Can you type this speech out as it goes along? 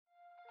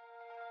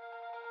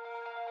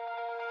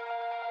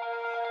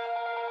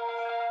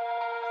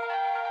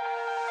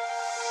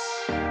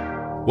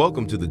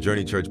Welcome to the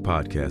Journey Church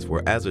podcast,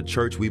 where as a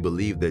church, we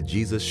believe that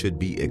Jesus should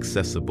be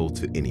accessible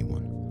to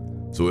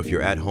anyone. So if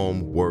you're at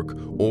home, work,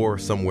 or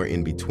somewhere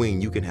in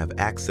between, you can have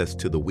access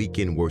to the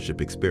weekend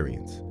worship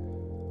experience.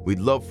 We'd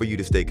love for you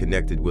to stay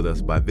connected with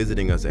us by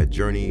visiting us at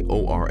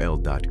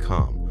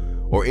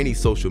journeyorl.com or any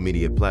social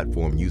media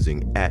platform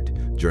using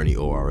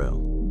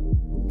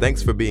 @JourneyORL.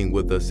 Thanks for being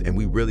with us, and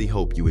we really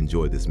hope you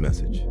enjoy this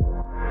message.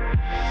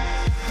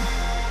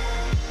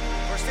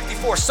 Verse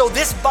 54, so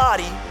this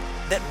body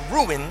that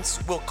ruins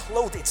will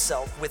clothe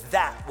itself with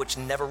that which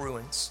never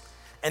ruins.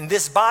 And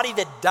this body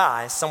that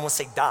dies, someone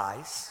say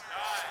dies,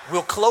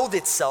 will clothe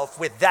itself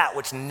with that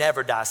which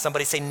never dies.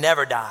 Somebody say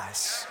never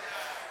dies.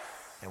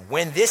 And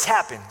when this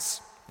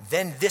happens,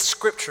 then this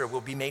scripture will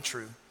be made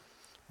true.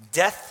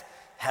 Death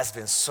has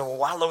been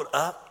swallowed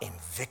up in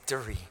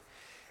victory.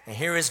 And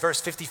here is verse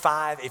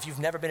 55. If you've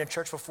never been in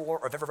church before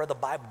or have ever read the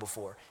Bible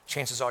before,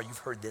 chances are you've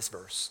heard this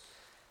verse.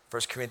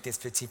 1 Corinthians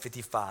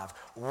 15:55.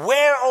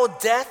 Where, O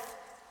death,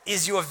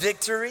 is your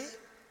victory?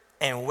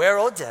 And where,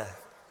 O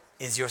death,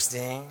 is your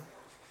sting?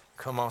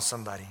 Come on,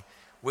 somebody.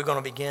 We're going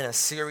to begin a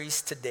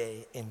series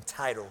today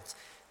entitled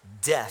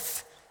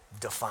Death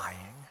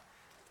Defying.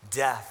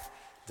 Death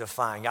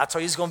Defying. I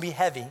told you it's going to be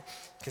heavy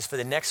because for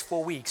the next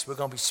 4 weeks, we're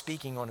going to be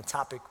speaking on a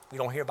topic we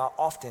don't hear about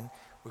often.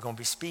 We're going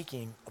to be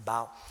speaking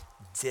about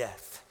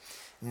death.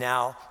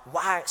 Now,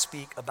 why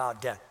speak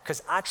about death?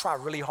 Because I try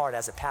really hard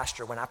as a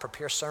pastor when I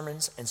prepare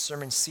sermons and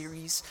sermon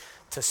series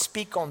to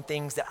speak on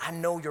things that I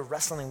know you're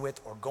wrestling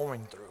with or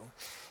going through.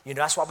 You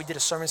know, that's why we did a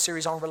sermon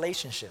series on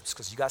relationships,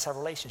 because you guys have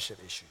relationship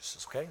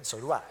issues, okay? So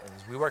do I, and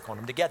we work on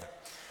them together.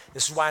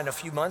 This is why in a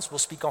few months we'll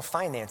speak on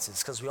finances,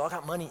 because we all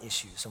got money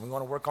issues, and we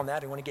want to work on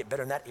that, and we want to get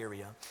better in that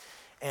area.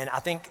 And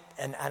I think,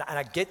 and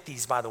I get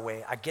these, by the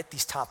way, I get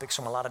these topics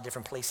from a lot of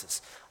different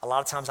places. A lot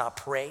of times I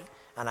pray,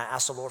 and I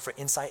ask the Lord for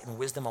insight and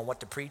wisdom on what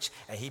to preach,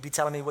 and He be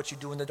telling me what you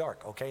do in the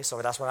dark, okay?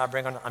 So that's what I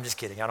bring on. I'm just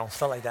kidding, I don't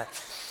feel like that.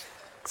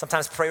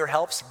 Sometimes prayer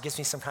helps, gives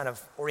me some kind of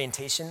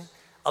orientation.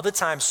 Other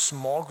times,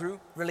 small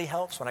group really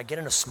helps. When I get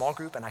in a small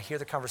group and I hear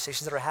the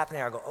conversations that are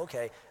happening, I go,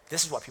 okay,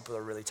 this is what people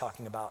are really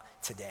talking about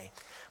today.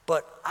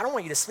 But I don't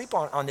want you to sleep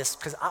on this,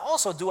 because I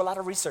also do a lot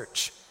of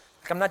research.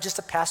 I'm not just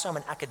a pastor, I'm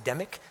an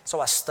academic,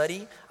 so I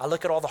study. I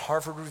look at all the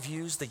Harvard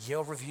reviews, the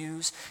Yale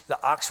reviews, the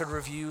Oxford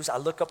reviews. I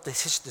look up the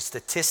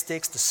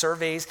statistics, the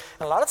surveys,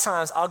 and a lot of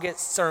times I'll get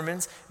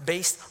sermons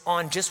based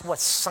on just what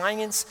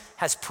science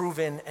has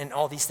proven and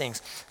all these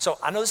things. So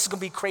I know this is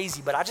gonna be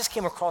crazy, but I just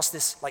came across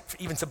this, like,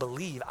 even to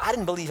believe. I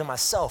didn't believe in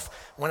myself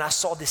when I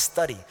saw this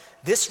study.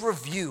 This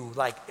review,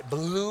 like,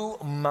 blew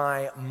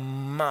my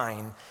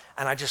mind,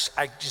 and I just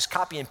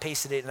copy and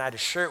pasted it, and I had to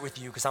share it with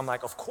you, because I'm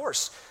like, of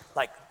course,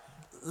 like,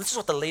 this is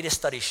what the latest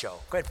studies show.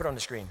 Go ahead, put it on the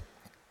screen.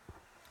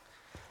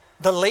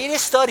 The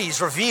latest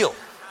studies reveal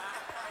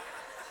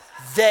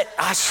that,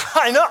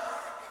 I know,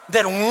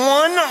 that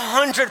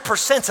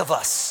 100% of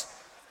us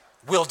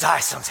will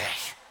die someday.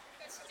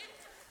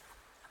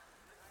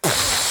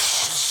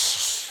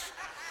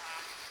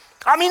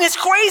 I mean, it's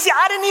crazy.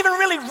 I didn't even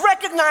really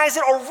recognize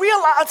it or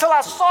realize until I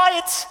saw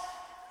it.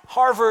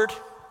 Harvard.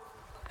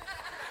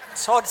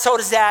 So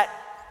does that.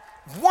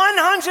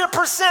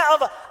 100%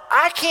 of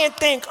I can't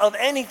think of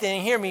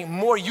anything, hear me,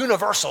 more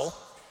universal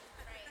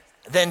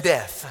than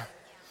death.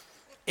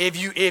 If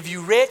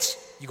you rich,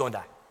 you're gonna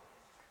die.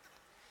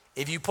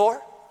 If you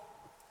poor,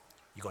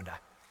 you're gonna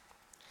die.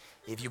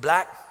 If you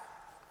black,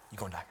 you're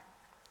gonna die.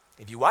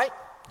 If you white,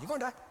 you're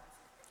gonna die.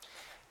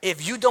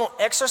 If you don't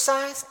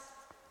exercise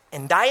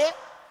and diet,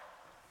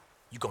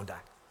 you're gonna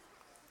die.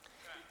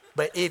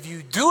 But if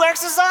you do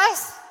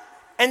exercise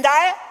and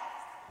diet,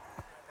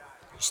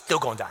 you're still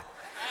gonna die.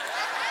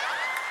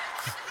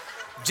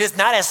 Just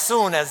not as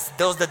soon as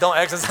those that don't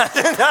exercise.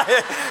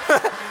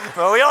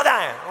 But we all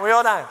dying.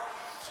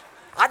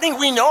 I think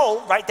we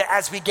know, right, that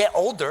as we get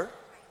older,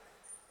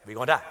 we're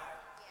gonna die.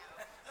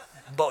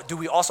 But do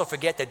we also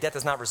forget that death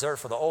is not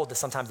reserved for the old, that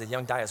sometimes the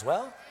young die as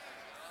well?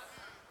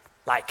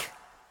 Like,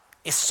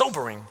 it's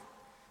sobering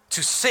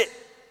to sit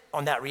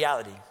on that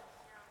reality.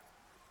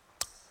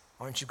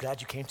 Aren't you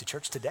glad you came to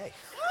church today?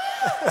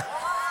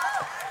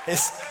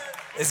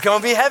 It's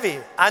gonna be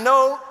heavy. I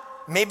know,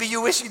 maybe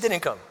you wish you didn't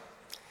come.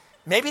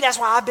 Maybe that's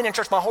why I've been in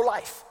church my whole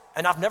life,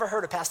 and I've never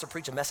heard a pastor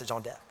preach a message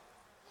on death.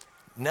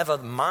 Never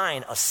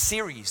mind a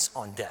series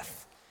on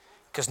death,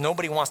 because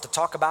nobody wants to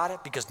talk about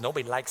it, because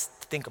nobody likes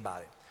to think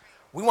about it.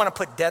 We want to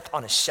put death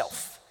on a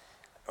shelf,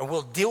 and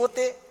we'll deal with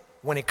it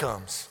when it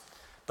comes.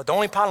 But the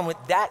only problem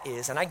with that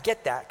is, and I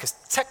get that, because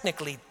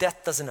technically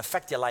death doesn't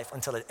affect your life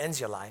until it ends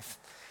your life,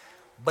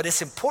 but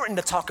it's important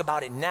to talk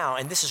about it now,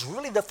 and this is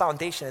really the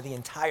foundation of the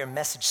entire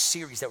message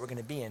series that we're going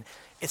to be in.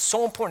 It's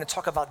so important to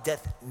talk about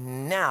death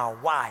now.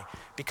 Why?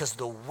 Because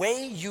the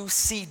way you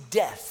see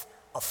death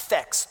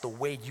affects the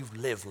way you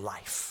live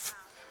life.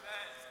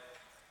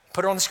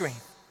 Put it on the screen.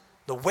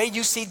 The way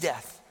you see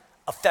death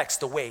affects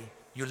the way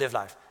you live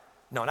life.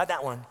 No, not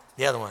that one,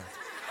 the other one.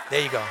 There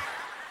you go.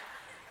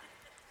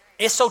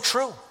 It's so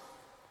true.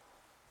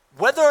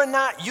 Whether or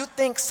not you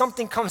think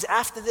something comes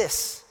after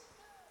this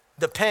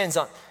depends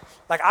on,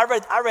 Like I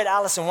read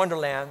Alice in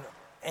Wonderland,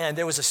 and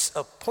there was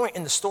a point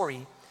in the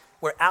story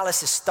where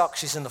Alice is stuck.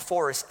 She's in the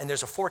forest, and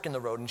there's a fork in the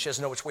road, and she doesn't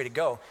know which way to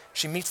go.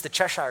 She meets the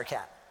Cheshire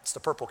cat. It's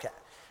the purple cat.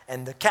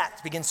 And the cat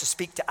begins to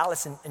speak to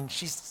Alice, and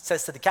she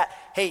says to the cat,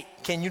 hey,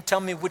 can you tell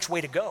me which way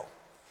to go?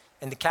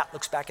 And the cat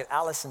looks back at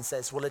Alice and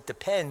says, well, it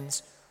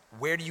depends.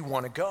 Where do you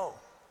want to go?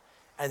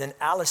 And then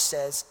Alice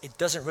says, it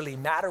doesn't really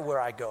matter where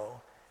I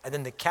go. And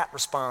then the cat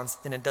responds,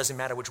 then it doesn't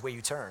matter which way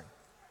you turn.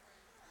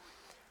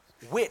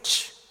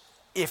 Which,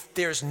 if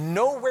there's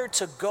nowhere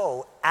to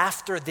go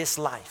after this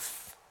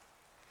life,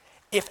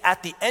 if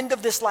at the end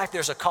of this life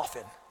there's a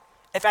coffin,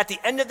 if at the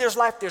end of this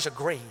life there's a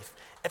grave,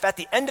 if at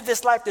the end of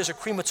this life there's a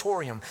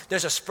crematorium,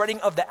 there's a spreading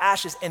of the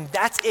ashes, and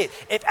that's it.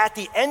 If at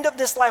the end of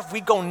this life we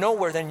go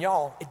nowhere, then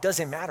y'all, it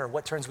doesn't matter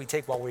what turns we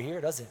take while we're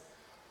here, does it?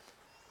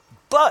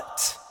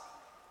 But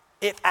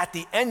if at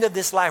the end of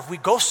this life we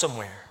go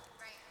somewhere,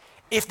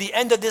 if the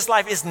end of this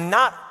life is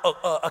not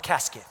a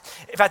casket,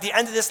 if at the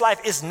end of this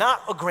life is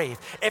not a grave,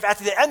 if at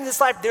the end of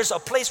this life there's a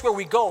place where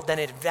we go, then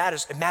it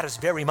matters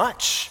very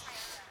much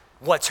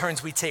what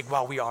turns we take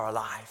while we are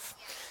alive.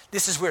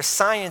 This is where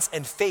science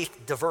and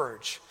faith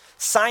diverge.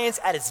 Science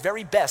at its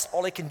very best,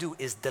 all it can do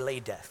is delay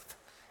death.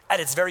 At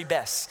its very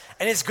best.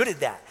 And it's good at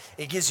that.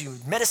 It gives you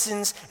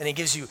medicines,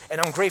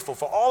 and I'm grateful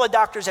for all the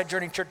doctors at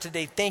Journey Church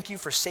today. Thank you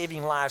for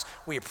saving lives.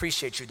 We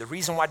appreciate you. The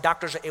reason why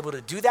doctors are able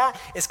to do that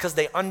is because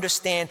they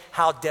understand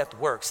how death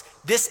works.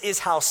 This is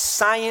how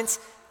science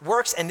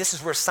works, and this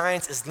is where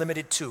science is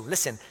limited to.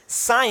 Listen,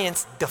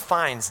 science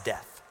defines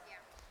death.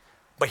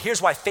 But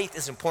here's why faith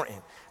is important.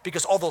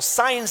 Because although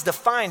science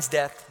defines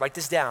death, write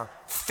this down,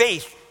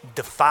 faith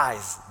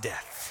defies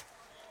death.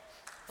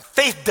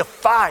 Faith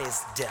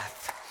defies death.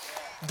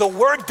 The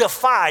word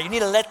defy, you need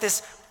to let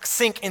this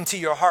sink into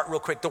your heart real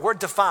quick. The word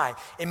defy,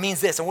 it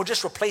means this, and we'll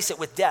just replace it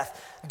with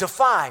death.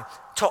 Defy,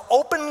 to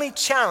openly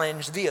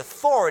challenge the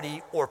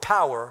authority or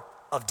power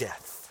of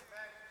death.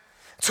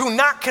 To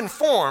not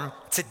conform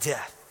to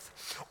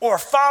death or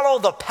follow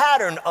the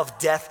pattern of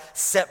death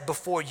set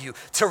before you.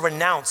 To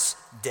renounce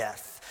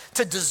death.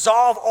 To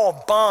dissolve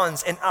all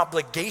bonds and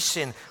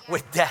obligation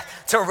with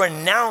death. To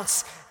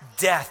renounce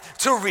death.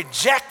 To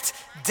reject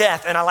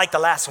death, and I like the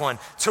last one,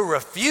 to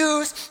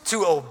refuse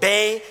to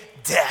obey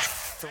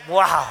death.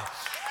 Wow.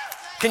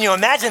 Can you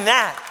imagine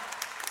that?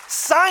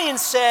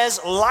 Science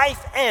says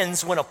life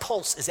ends when a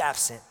pulse is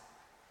absent.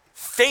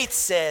 Faith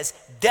says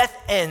death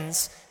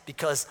ends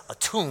because a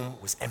tomb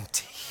was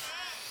empty.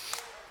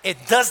 It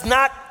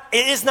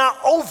is not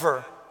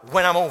over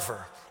when I'm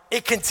over.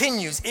 It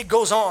continues, it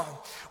goes on,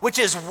 which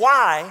is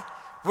why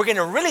we're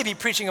gonna really be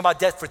preaching about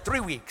death for 3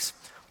 weeks.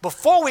 But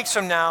 4 weeks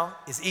from now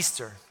is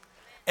Easter.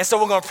 And so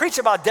we're going to preach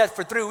about death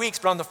for 3 weeks,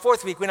 but on the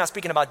 4th week, we're not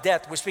speaking about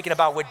death. We're speaking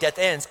about where death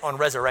ends, on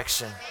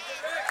resurrection.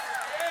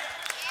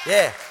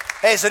 Yeah.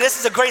 Hey, so this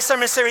is a great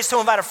sermon series to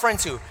invite a friend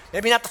to.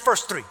 Maybe not the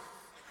first 3.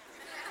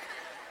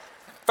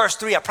 First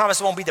 3, I promise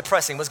it won't be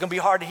depressing, but it's going to be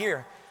hard to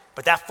hear.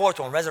 But that 4th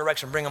one,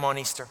 resurrection, bring them on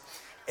Easter.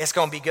 It's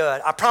going to be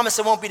good. I promise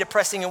it won't be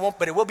depressing,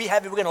 but it will be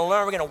heavy. We're going to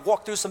learn. We're going to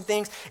walk through some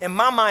things. In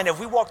my mind, if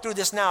we walk through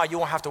this now, you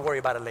won't have to worry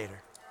about it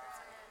later.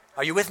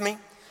 Are you with me?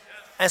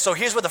 And so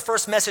here's where the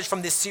first message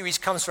from this series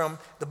comes from,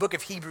 the book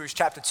of Hebrews,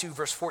 chapter 2,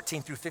 verse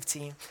 14 through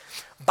 15.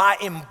 By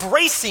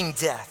embracing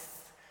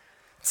death,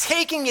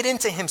 taking it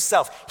into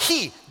himself,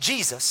 he,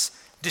 Jesus,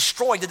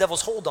 destroyed the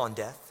devil's hold on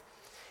death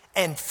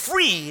and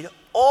freed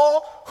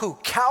all who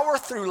cower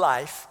through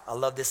life, I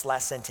love this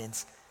last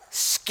sentence,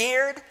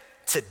 scared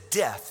to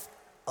death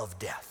of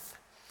death.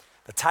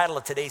 The title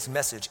of today's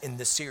message in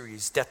this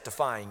series, Death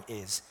Defying,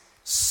 is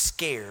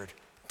Scared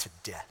to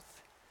Death.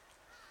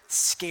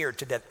 Scared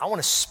to death. I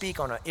want to speak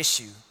on an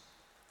issue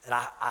that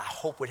I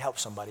hope would help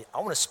somebody. I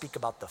want to speak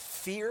about the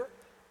fear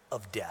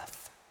of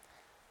death.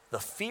 The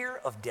fear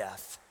of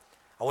death.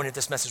 I wonder if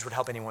this message would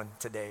help anyone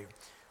today,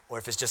 or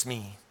if it's just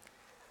me.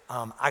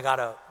 I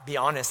gotta be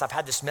honest, I've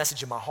had this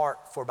message in my heart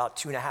for about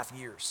 2.5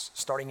 years,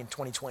 starting in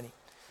 2020,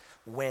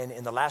 when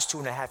in the last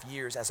 2.5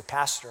 years as a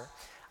pastor,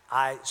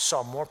 I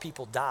saw more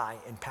people die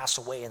and pass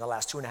away in the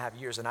last 2.5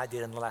 years than I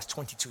did in the last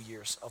 22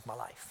 years of my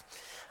life,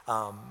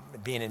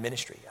 being in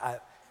ministry.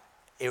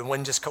 It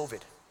wasn't just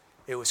COVID.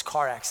 It was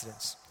car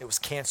accidents. It was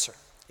cancer.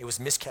 It was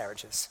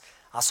miscarriages.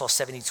 I saw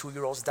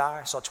 72-year-olds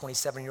die. I saw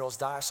 27-year-olds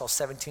die. I saw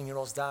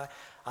 17-year-olds die.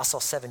 I saw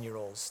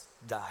 7-year-olds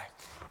die.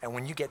 And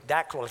when you get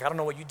that close, I don't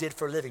know what you did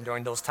for a living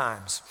during those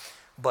times,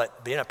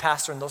 but being a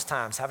pastor in those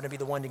times, having to be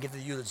the one to give the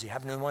eulogy,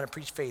 having to be the one to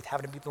preach faith,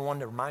 having to be the one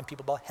to remind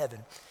people about heaven,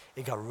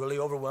 it got really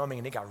overwhelming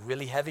and it got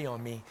really heavy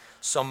on me,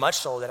 so much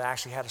so that I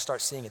actually had to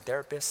start seeing a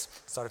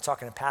therapist, started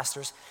talking to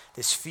pastors.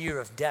 This fear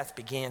of death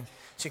began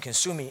to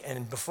consume me.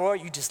 And before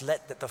you just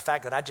let the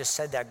fact that I just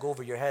said that go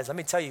over your heads, let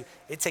me tell you,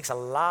 it takes a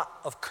lot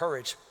of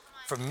courage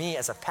for me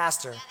as a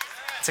pastor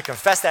to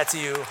confess that to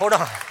you. Hold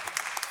on.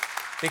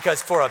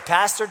 Because for a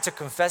pastor to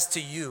confess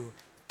to you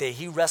that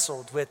he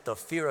wrestled with the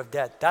fear of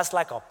death, that's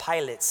like a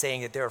pilot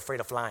saying that they're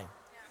afraid of flying.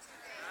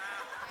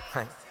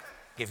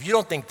 If you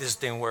don't think this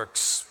thing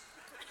works,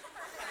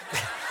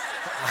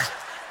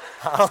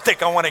 I don't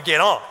think I want to get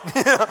on.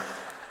 I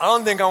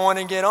don't think I want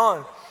to get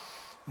on.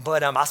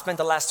 But I spent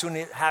the last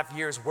 2.5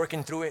 years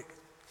working through it,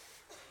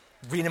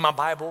 reading my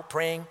Bible,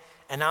 praying,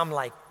 and I'm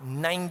like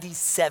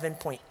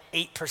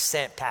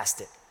 97.8%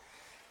 past it.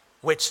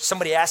 Which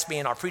somebody asked me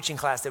in our preaching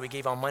class that we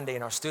gave on Monday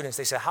in our students,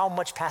 they said, how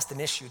much past an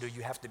issue do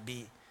you have to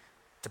be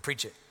to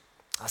preach it?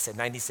 I said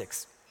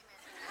 96.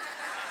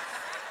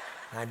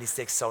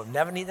 96, so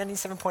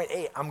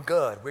 97.8, I'm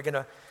good. We're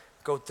gonna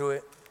go through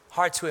it.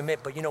 Hard to admit,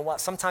 but you know what?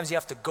 Sometimes you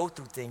have to go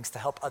through things to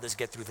help others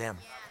get through them.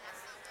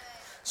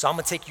 So I'm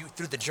gonna take you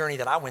through the journey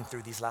that I went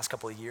through these last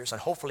couple of years,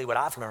 and hopefully what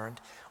I've learned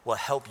will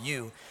help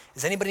you.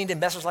 Does anybody need a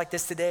message like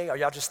this today? Or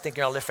y'all just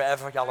thinking I'll live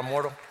forever? Y'all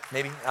immortal?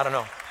 Maybe, I don't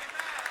know.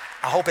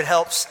 I hope it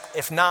helps.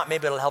 If not,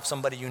 maybe it'll help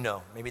somebody you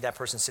know. Maybe that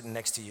person sitting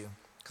next to you,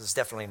 because it's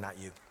definitely not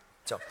you.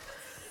 So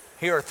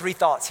here are 3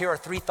 thoughts. Here are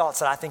 3 thoughts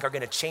that I think are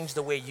gonna change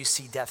the way you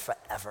see death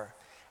forever.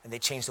 And they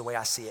change the way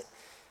I see it.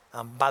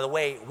 By the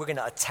way, we're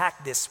gonna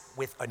attack this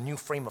with a new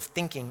frame of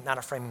thinking, not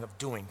a framing of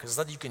doing, because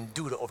there's nothing you can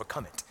do to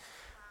overcome it.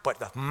 But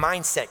the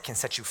mindset can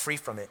set you free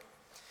from it.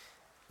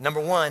 Number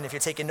 1, if you're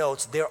taking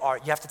notes, you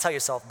have to tell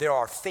yourself, there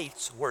are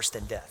fates worse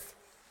than death.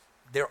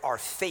 There are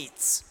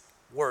fates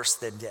worse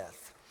than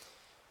death.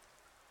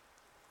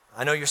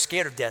 I know you're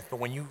scared of death, but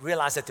when you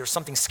realize that there's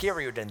something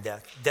scarier than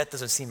death, death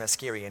doesn't seem as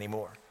scary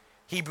anymore.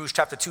 Hebrews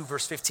chapter 2,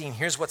 verse 15,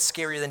 here's what's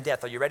scarier than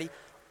death. Are you ready?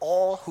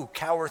 All who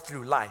cower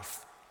through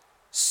life,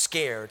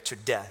 scared to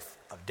death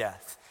of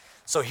death.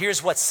 So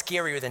here's what's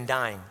scarier than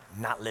dying,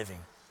 not living.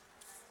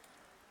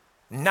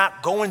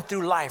 Not going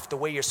through life the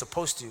way you're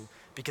supposed to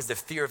because the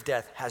fear of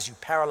death has you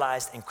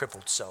paralyzed and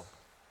crippled so.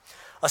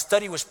 A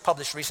study was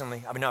published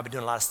recently. I've been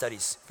doing a lot of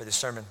studies for this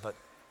sermon, but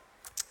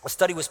a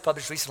study was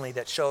published recently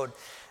that showed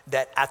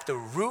that at the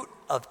root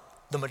of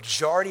the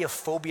majority of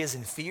phobias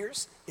and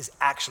fears is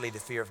actually the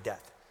fear of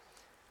death.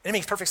 And it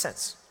makes perfect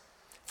sense.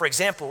 For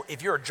example,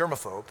 if you're a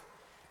germaphobe,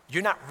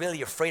 you're not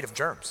really afraid of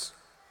germs.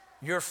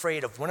 You're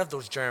afraid of one of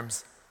those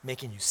germs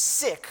making you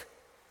sick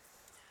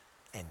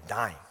and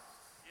dying.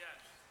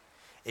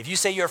 If you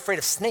say you're afraid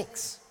of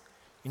snakes,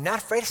 you're not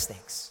afraid of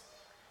snakes.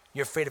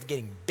 You're afraid of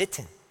getting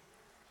bitten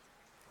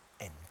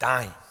and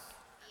dying.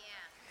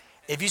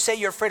 Yeah. If you say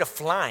you're afraid of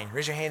flying,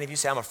 raise your hand if you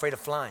say, I'm afraid of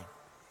flying.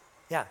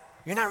 Yeah,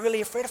 you're not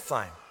really afraid of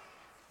flying.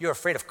 You're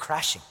afraid of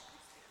crashing.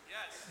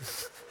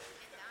 Yes.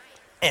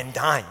 And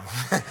dying.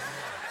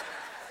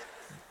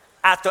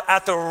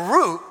 At the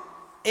root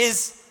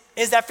is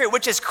that fear,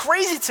 which is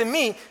crazy to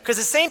me, because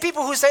the same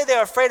people who say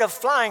they're afraid of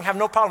flying have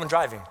no problem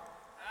driving.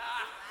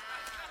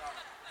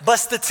 But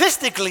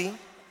statistically,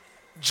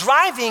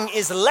 driving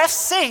is less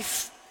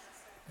safe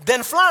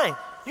than flying.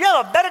 You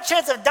have a better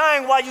chance of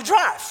dying while you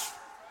drive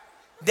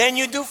than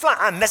you do flying.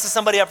 I'm messing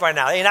somebody up right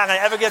now. They're not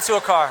gonna ever get to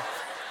a car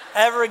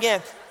ever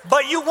again.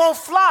 But you won't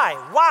fly.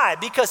 Why?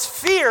 Because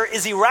fear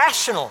is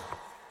irrational.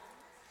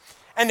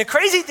 And the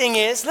crazy thing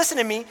is, listen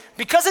to me,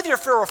 because of your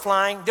fear of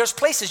flying, there's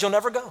places you'll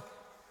never go.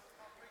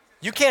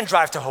 You can't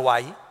drive to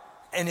Hawaii,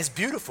 and it's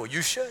beautiful,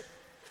 you should.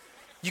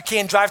 You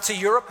can't drive to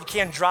Europe, you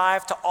can't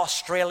drive to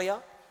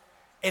Australia,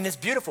 and it's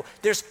beautiful.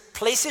 There's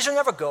places you'll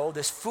never go,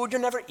 there's food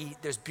you'll never eat,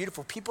 there's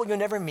beautiful people you'll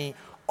never meet,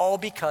 all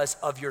because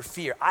of your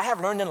fear. I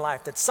have learned in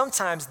life that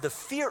sometimes the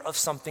fear of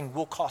something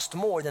will cost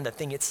more than the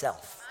thing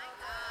itself.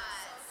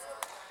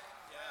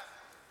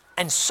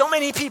 And so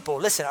many people,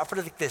 listen, I'll put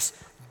it like this,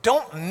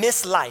 don't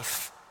miss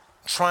life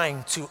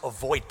trying to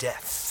avoid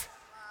death.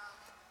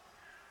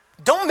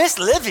 Don't miss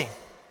living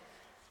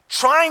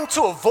trying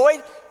to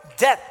avoid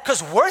death.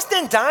 Because worse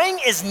than dying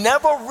is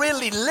never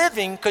really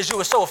living because you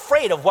were so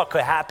afraid of what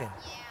could happen.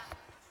 Yeah.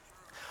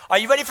 Are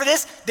you ready for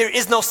this? There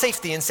is no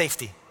safety in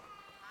safety.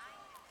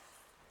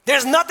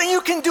 There's nothing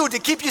you can do to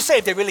keep you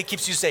safe that really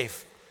keeps you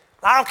safe.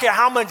 I don't care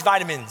how much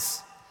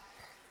vitamins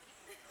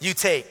you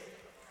take.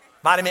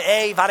 Vitamin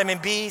A, vitamin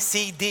B,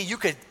 C, D, you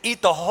could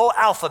eat the whole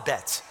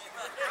alphabet.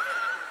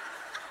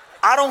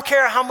 I don't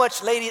care how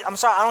much, I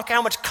don't care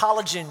how much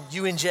collagen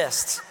you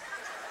ingest.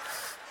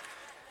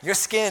 Your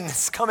skin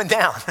is coming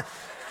down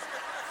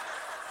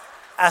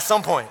at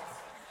some point.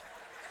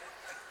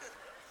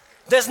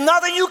 There's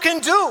nothing you can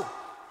do.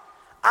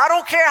 I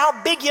don't care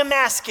how big your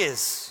mask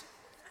is.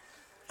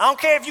 I don't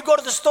care if you go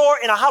to the store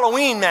in a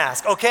Halloween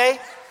mask, okay?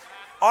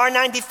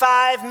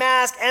 R95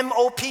 mask,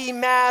 MOP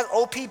mask,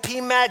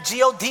 OPP mask,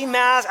 GOD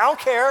mask, I don't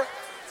care.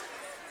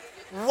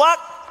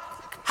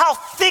 How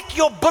thick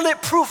your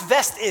bulletproof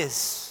vest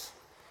is.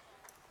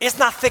 It's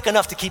not thick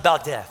enough to keep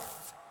out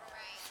death.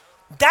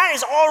 That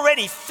is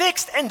already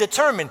fixed and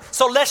determined.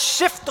 So let's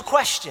shift the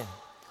question.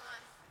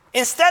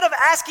 Instead of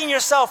asking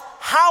yourself,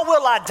 how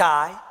will I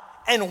die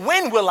and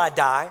when will I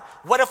die?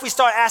 What if we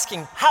start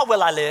asking, how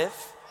will I live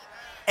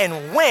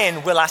and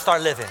when will I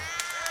start living?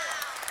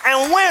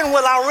 And when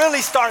will I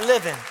really start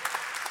living?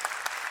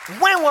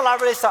 When will I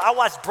really start? I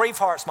watched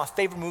Braveheart. It's my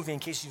favorite movie, in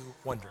case you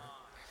wonder.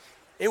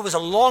 It was a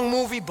long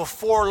movie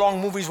before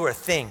long movies were a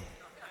thing.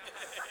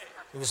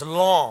 It was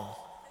long.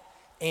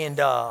 And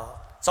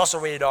it's also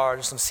rated R.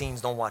 There's some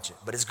scenes, don't watch it,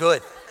 but it's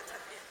good.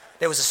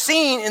 There was a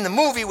scene in the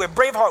movie where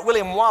Braveheart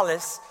William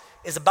Wallace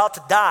is about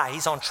to die.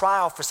 He's on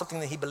trial for something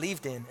that he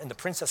believed in. And the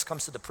princess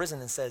comes to the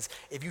prison and says,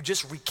 if you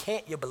just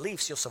recant your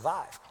beliefs, you'll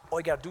survive. All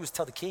you got to do is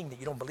tell the king that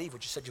you don't believe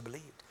what you said you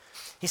believed.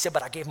 He said,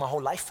 but I gave my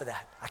whole life for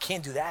that. I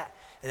can't do that.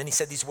 And then he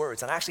said these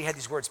words. And I actually had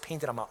these words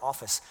painted on my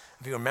office.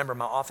 If you remember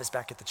my office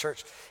back at the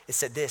church, it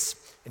said this.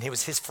 And it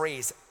was his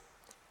phrase.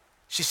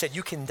 She said,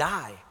 you can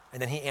die.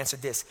 And then he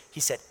answered this. He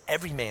said,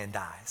 every man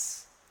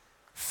dies.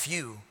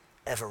 Few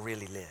ever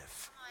really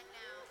live.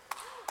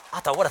 I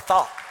thought, what a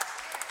thought.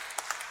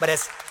 But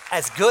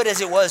as good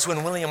as it was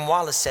when William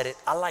Wallace said it,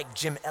 I like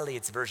Jim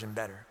Elliot's version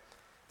better.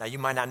 Now, you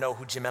might not know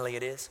who Jim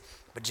Elliot is,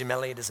 but Jim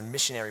Elliot is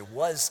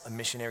was a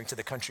missionary to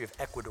the country of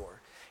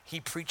Ecuador. He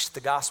preached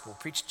the gospel,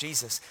 preached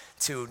Jesus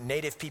to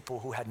native people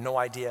who had no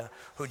idea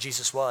who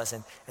Jesus was.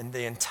 And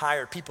the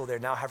entire people there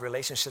now have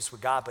relationships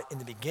with God, but in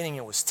the beginning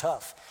it was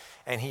tough.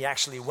 And he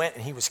actually went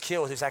and he was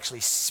killed. He was actually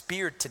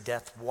speared to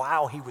death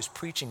while he was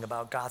preaching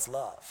about God's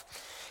love.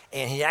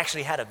 And he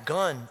actually had a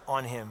gun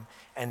on him.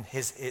 And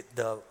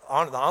the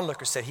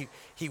onlooker said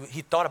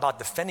he thought about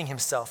defending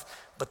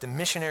himself, but the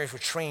missionaries were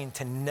trained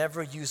to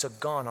never use a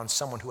gun on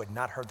someone who had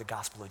not heard the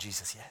gospel of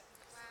Jesus yet.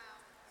 Wow.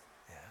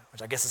 Yeah,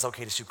 which I guess it's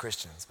okay to shoot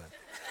Christians, but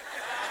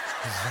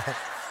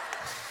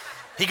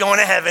he going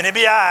to heaven, it'll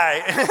be all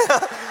right.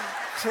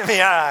 It'll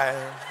be all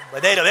right.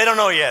 But they don't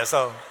know yet,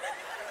 so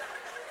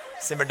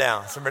simmer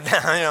down, you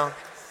know.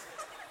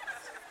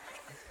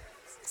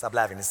 Stop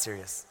laughing, it's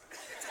serious.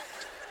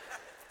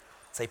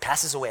 So he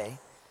passes away.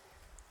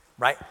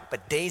 Right?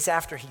 But days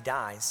after he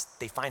dies,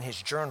 they find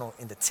his journal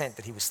in the tent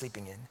that he was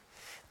sleeping in.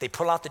 They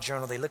pull out the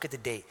journal, they look at the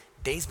date.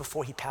 Days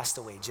before he passed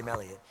away, Jim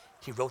Elliot,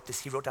 he wrote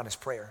down his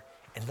prayer.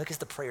 And look at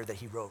the prayer that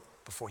he wrote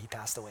before he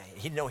passed away.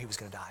 He didn't know he was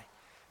going to die.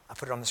 I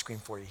put it on the screen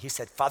for you. He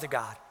said, Father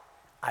God,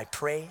 I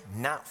pray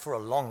not for a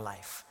long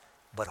life,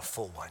 but a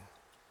full one.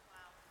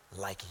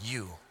 Wow. Like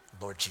you,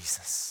 Lord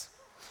Jesus.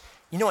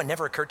 You know what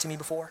never occurred to me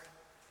before?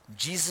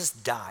 Jesus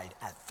died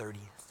at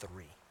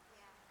 33. Yeah.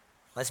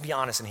 Let's be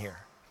honest in here.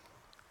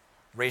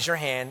 Raise your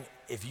hand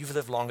if you've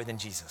lived longer than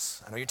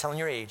Jesus. I know you're telling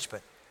your age,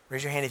 but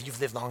raise your hand if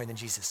you've lived longer than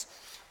Jesus.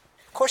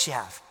 Of course you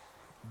have.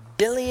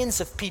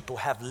 Billions of people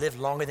have lived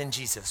longer than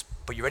Jesus.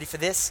 But you ready for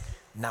this?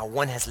 Now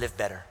one has lived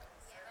better.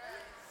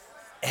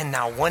 And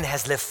now one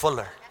has lived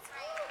fuller.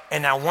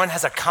 And now one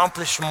has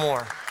accomplished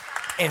more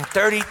in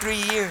 33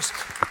 years.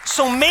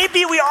 So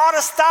maybe we ought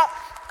to stop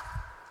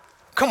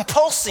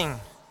compulsing.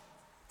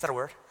 Is that a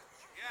word?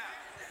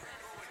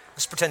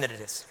 Let's pretend that it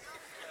is.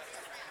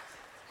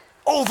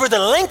 Over the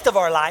length of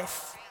our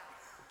life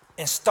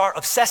and start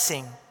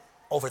obsessing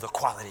over the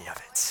quality of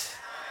it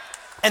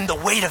and the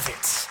weight of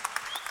it.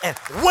 And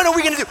what are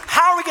we going to do?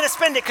 How are we going to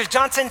spend it? Because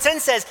John 10:10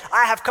 says,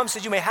 I have come so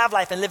you may have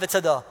life and live it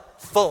to the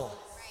full.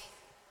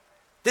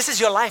 This is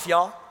your life,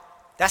 y'all.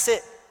 That's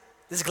it.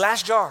 This is a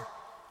glass jar.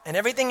 And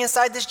everything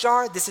inside this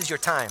jar, this is your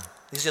time.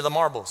 These are the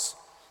marbles.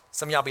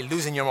 Some of y'all be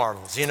losing your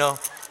marbles, you know.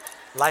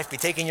 Life be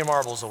taking your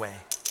marbles away.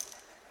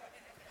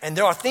 And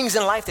there are things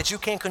in life that you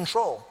can't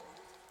control,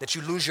 that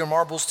you lose your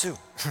marbles to.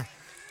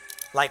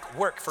 Like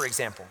work, for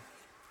example.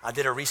 I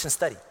did a recent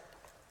study.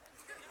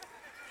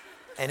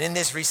 And in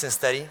this recent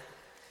study,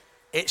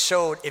 it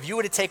showed if you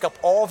were to take up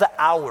all the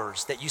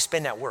hours that you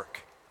spend at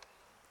work,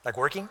 like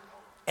working,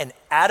 and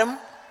add them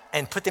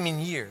and put them in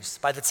years,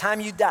 by the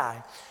time you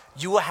die,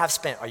 you will have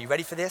spent, are you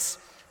ready for this?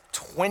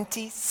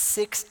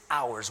 26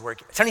 hours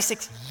working,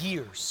 26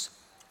 years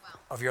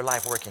of your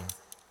life working.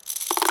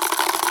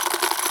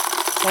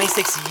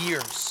 26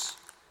 years.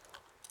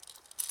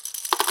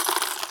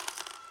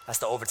 That's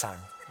the overtime.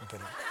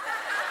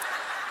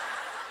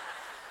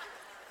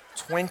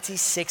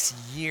 26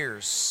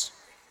 years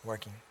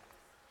working.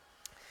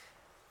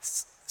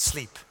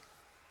 Sleep.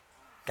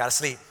 Gotta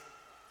sleep.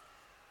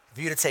 If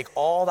you were to take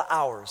all the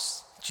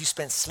hours that you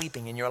spent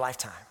sleeping in your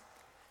lifetime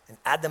and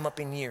add them up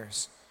in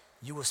years,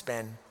 you will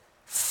spend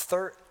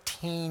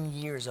 13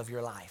 years of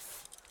your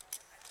life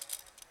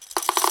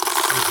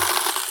sleeping.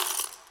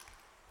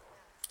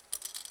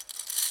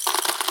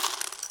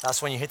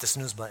 That's when you hit the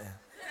snooze button.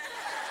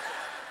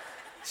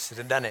 Should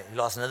have done it. You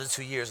lost another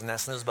 2 years on that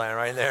snooze button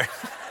right there.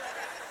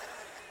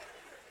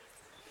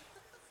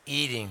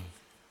 Eating.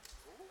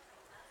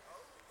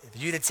 If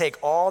you were to take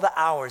all the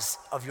hours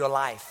of your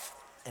life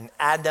and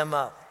add them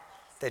up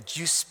that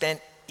you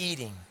spent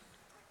eating,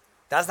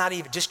 that's not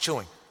even just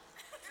chewing.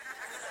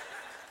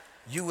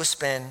 You will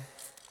spend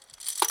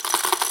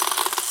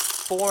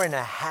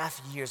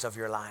 4.5 years of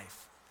your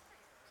life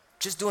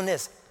just doing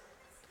this.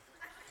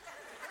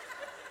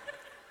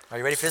 Are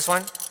you ready for this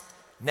one?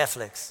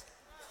 Netflix.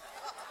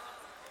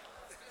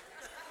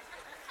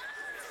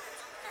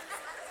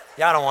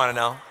 Y'all don't want to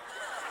know.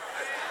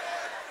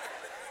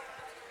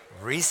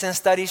 Recent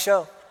studies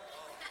show,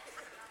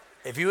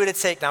 if you were to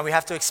take, now we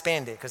have to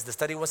expand it because the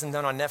study wasn't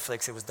done on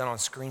Netflix, it was done on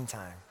screen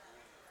time.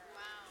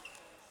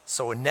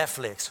 So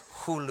Netflix,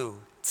 Hulu,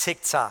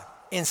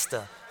 TikTok,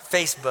 Insta,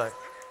 Facebook,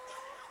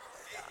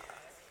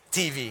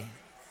 TV,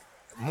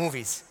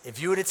 movies.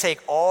 If you were to take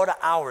all the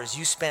hours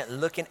you spent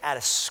looking at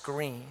a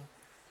screen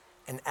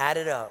and add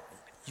it up,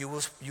 you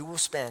will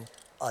spend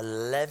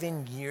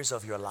 11 years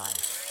of your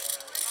life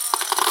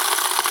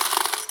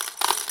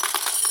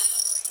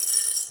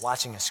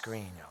watching a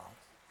screen, y'all.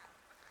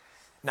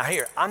 Now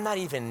here, I'm not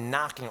even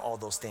knocking all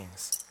those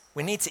things.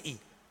 We need to eat.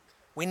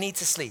 We need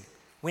to sleep.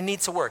 We need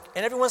to work.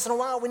 And every once in a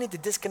while, we need to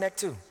disconnect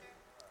too.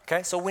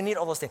 Okay? So we need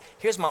all those things.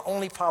 Here's my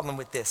only problem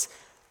with this.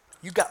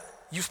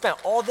 You spent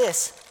all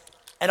this,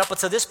 and up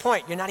until this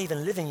point, you're not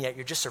even living yet.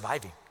 You're just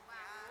surviving.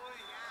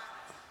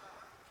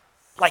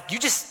 Like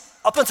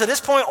up until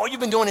this point, all you've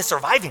been doing is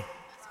surviving.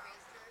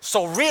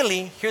 So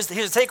really, here's the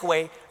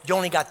takeaway. You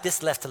only got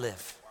this left to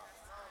live.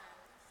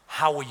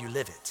 How will you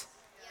live it?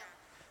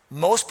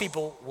 Most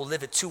people will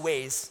live it two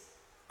ways,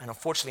 and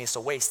unfortunately it's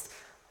a waste.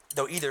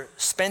 They'll either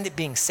spend it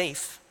being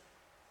safe,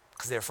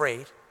 because they're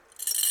afraid,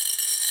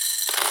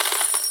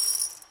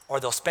 or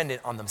they'll spend it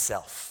on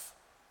themselves.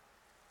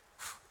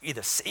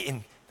 They'll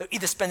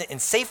either spend it in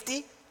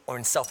safety or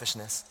in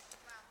selfishness,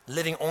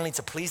 living only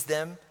to please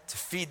them, to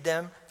feed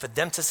them, for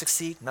them to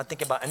succeed, not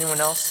thinking about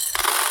anyone else.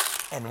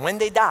 And when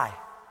they die,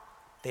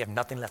 they have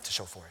nothing left to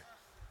show for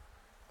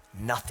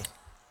it. Nothing.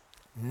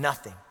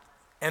 Nothing.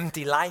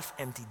 Empty life,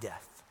 empty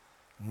death.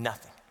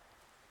 Nothing.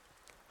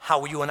 How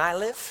will you and I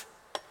live?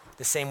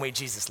 The same way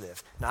Jesus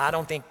lived. Now, I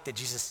don't think that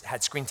Jesus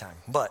had screen time,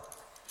 but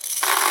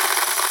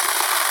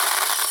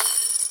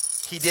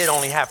he did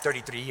only have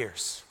 33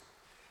 years.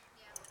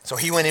 So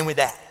he went in with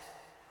that,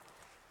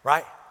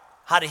 right?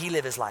 How did he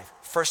live his life?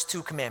 First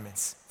two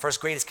commandments, first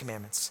greatest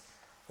commandments.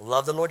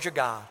 Love the Lord your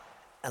God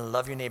and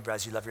love your neighbor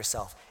as you love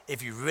yourself.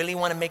 If you really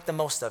want to make the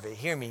most of it,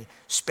 hear me,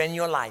 spend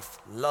your life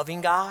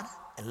loving God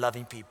and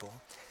loving people,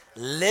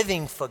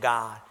 living for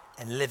God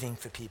and living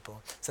for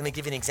people. So let me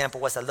give you an example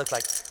of what that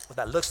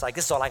looks like.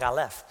 This is all I got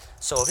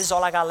left. So if this is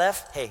all I got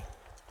left, hey,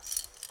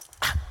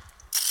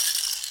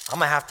 I'm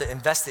going to have to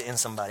invest it in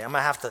somebody. I'm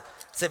going to have to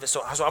save it.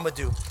 So what I'm going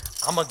to do,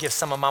 I'm going to give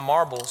some of my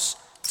marbles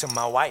to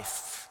my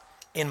wife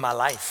in my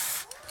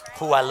life,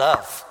 who I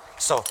love.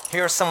 So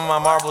here are some of my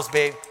marbles,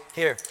 babe.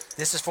 Here,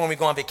 this is for when we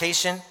go on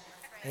vacation.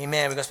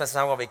 Amen. We're going to spend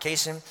some time on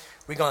vacation.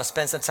 We're going to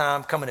spend some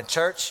time coming to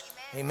church.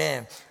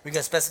 Amen. We're going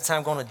to spend some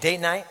time going to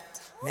date night.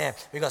 Man,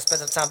 we're going to spend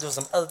some time doing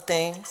some other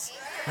things.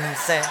 You know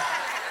what I'm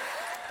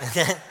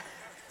saying?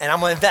 And I'm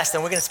going to invest,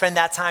 and we're going to spend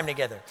that time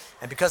together.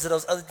 And because of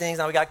those other things,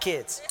 now we got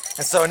kids.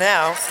 And so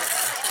now,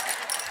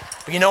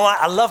 but you know what?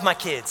 I love my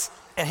kids.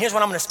 And here's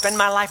what I'm going to spend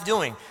my life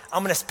doing.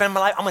 I'm going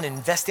to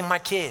invest in my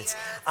kids.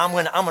 I'm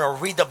going to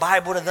read the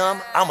Bible to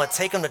them. I'm going to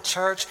take them to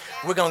church.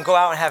 We're going to go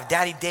out and have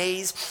daddy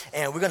days.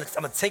 And I'm going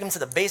to take them to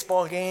the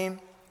baseball game.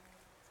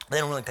 They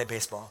don't really play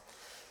baseball.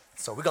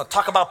 So we're going to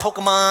talk about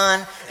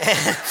Pokemon,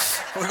 and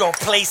we're going to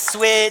play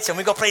Switch, and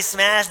we're going to play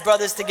Smash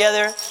Brothers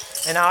together.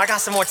 And now I got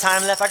some more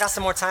time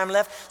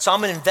left. So I'm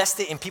going to invest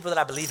it in people that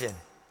I believe in.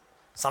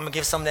 So I'm going to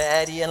give some to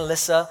Eddie and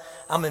Alyssa.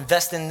 I'm going to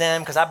invest in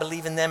them because I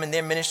believe in them and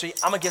their ministry.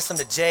 I'm going to give some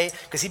to Jay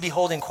because he'd be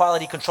holding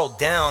quality control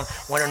down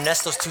when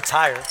Ernesto's too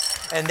tired.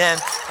 And then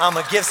I'm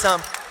going to give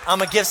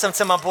some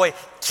to my boy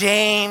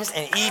James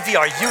and Evie,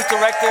 our youth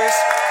directors.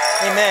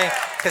 Amen.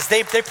 Because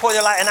they pour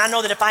their life. And I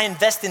know that if I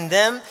invest in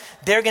them,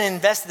 they're going to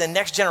invest in the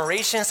next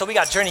generation. So we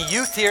got Journey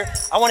Youth here.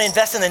 I want to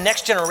invest in the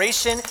next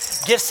generation,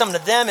 give some to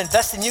them,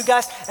 invest in you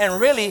guys. And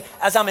really,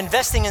 as I'm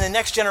investing in the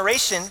next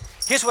generation,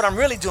 here's what I'm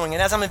really doing.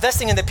 And as I'm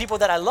investing in the people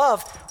that I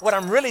love, what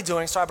I'm really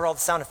doing, sorry about all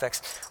the sound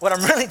effects. What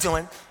I'm really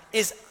doing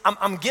is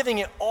I'm giving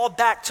it all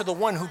back to the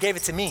one who gave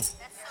it to me.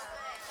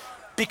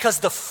 Because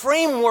the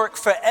framework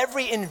for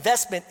every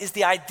investment is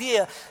the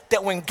idea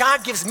that when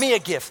God gives me a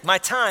gift, my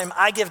time,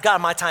 I give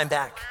God my time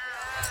back.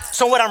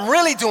 So what I'm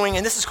really doing,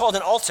 and this is called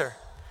an altar.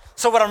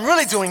 So what I'm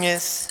really doing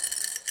is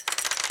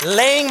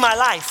laying my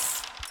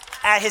life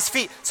at his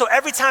feet. So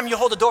every time you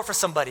hold the door for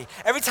somebody,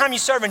 every time you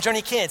serve in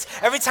Journey Kids,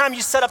 every time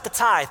you set up the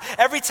tithe,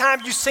 every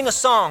time you sing a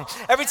song,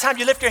 every time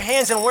you lift your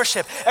hands in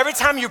worship, every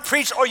time you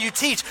preach or you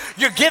teach,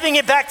 you're giving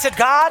it back to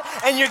God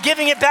and you're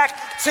giving it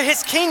back to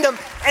his kingdom.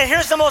 And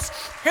here's the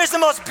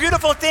most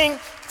beautiful thing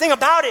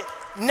about it.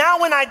 Now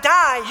when I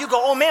die, you go,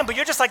 oh man, but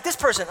you're just like this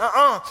person.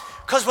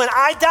 Because when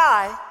I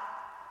die,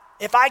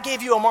 if I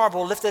gave you a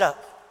marble, lift it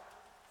up.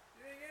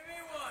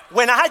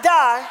 When I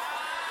die,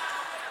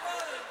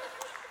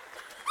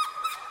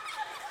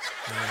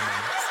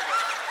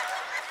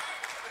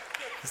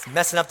 it's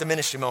messing up the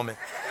ministry moment.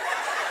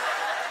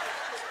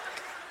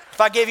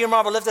 If I gave you a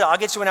marble, lift it up. I'll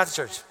get you one out to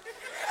church.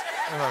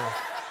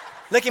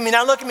 Look at me,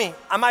 now look at me.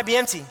 I might be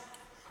empty,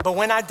 but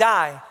when I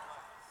die,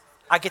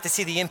 I get to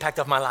see the impact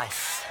of my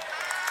life.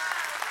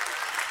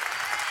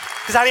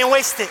 Because I didn't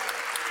waste it.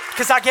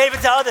 Because I gave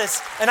it to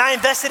others, and I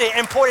invested it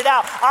and poured it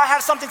out. I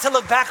have something to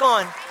look back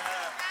on.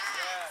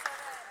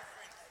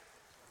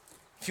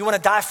 If you want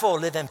to die full,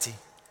 live empty.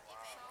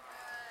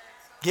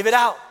 Give it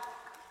out.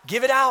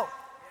 Give it out.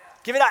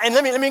 Give it out. And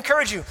let me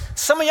encourage you.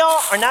 Some of y'all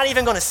are not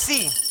even going to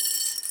see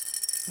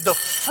the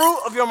fruit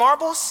of your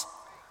marbles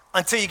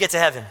until you get to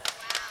heaven.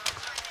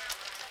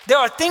 There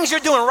are things you're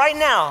doing right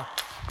now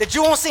that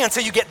you won't see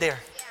until you get there.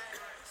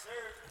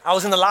 I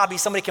was in the lobby.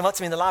 Somebody came up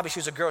to me in the lobby. She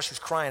was a girl. She was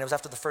crying. It was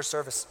after the first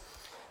service.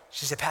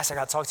 She said, Pastor, I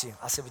got to talk to you.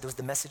 I said, was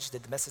the message?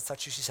 Did the message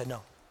touch you? She said,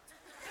 no.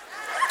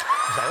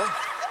 I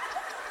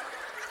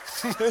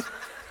was like, oh.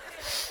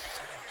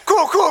 Cool.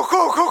 cool.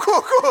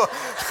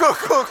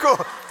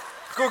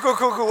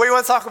 What do you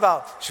want to talk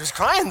about? She was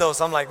crying though,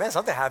 so I'm like, man,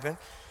 something happened,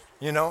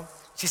 you know?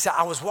 She said,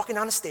 I was walking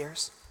down the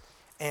stairs,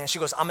 and she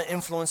goes, I'm an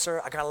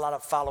influencer. I got a lot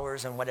of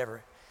followers and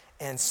whatever.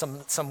 And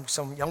some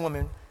young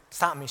woman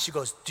stopped me. She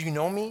goes, do you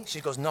know me?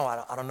 She goes, no,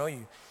 I don't know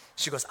you.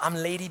 She goes, I'm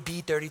Lady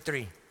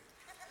B33.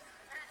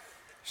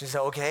 She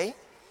said, okay.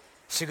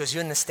 She goes, you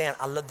understand,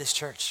 I love this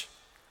church.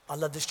 I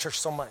love this church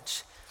so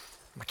much.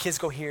 My kids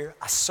go here.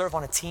 I serve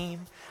on a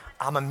team.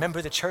 I'm a member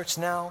of the church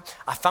now.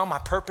 I found my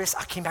purpose.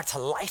 I came back to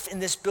life in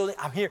this building.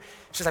 I'm here.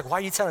 She's like, why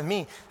are you telling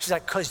me? She's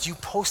like, because you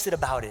posted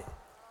about it.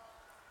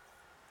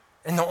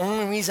 And the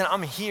only reason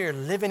I'm here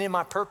living in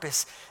my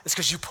purpose is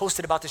because you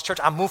posted about this church.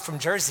 I moved from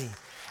Jersey.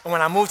 And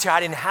when I moved here, I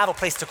didn't have a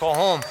place to call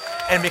home.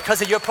 And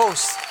because of your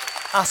post,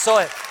 I saw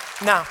it.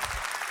 Now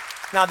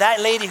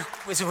that lady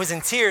who was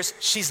in tears,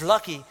 she's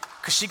lucky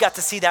because she got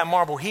to see that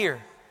marble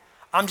here.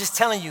 I'm just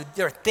telling you,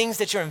 there are things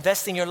that you're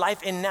investing your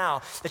life in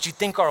now that you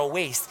think are a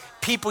waste.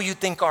 People you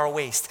think are a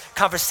waste.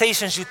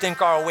 Conversations you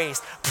think are a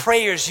waste.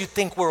 Prayers you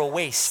think were a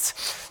waste.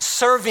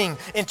 Serving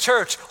in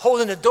church,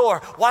 holding the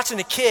door, watching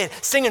a kid,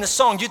 singing a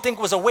song you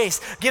think was a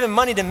waste. Giving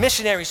money to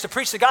missionaries to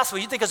preach the gospel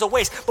you think is a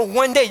waste. But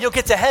one day you'll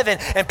get to heaven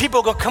and people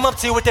are going to come up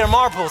to you with their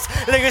marbles.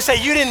 And they're going to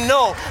say, you didn't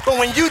know. But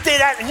when you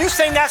did that and you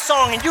sang that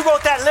song and you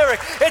wrote that lyric,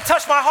 it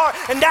touched my heart.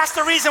 And that's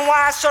the reason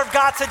why I serve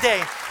God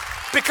today.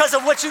 Because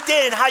of what you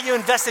did and how you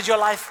invested your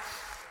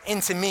life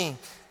into me.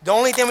 The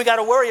only thing we got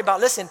to worry about,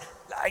 listen,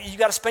 you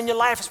got to spend your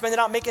life and spend it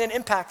out making an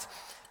impact.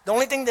 The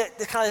only thing that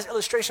kind of this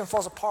illustration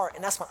falls apart,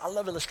 and that's why I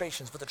love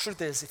illustrations, but the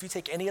truth is, if you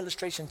take any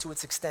illustration to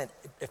its extent,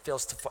 it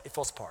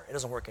falls apart. It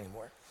doesn't work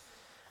anymore.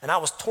 And I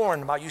was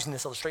torn about using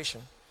this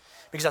illustration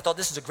because I thought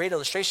this is a great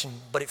illustration,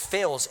 but it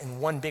fails in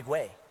one big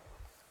way.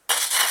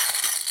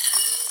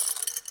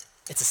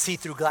 It's a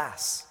see-through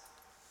glass,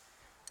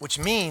 which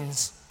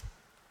means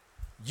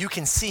you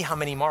can see how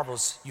many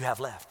marbles you have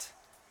left.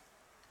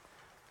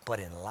 But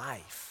in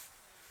life,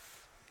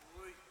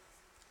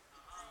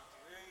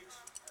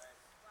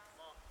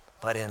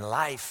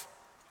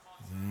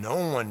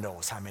 no one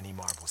knows how many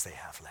marbles they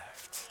have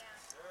left.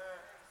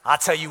 I'll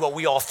tell you what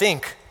we all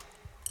think.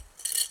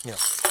 You know,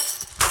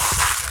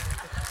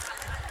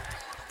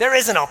 there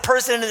isn't a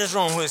person in this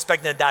room who's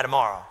expecting to die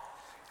tomorrow.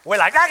 We're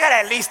like, I got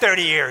at least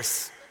 30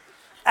 years.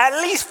 At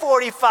least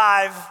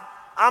 45,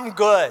 I'm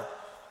good.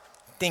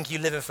 Think you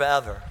living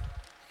forever.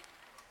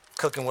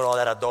 Cooking with all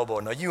that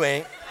adobo. No, you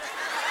ain't.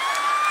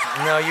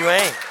 No, you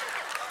ain't.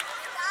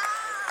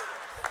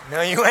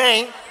 No, you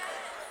ain't.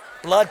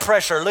 Blood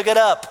pressure, look it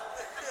up.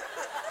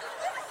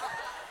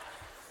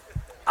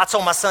 I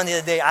told my son the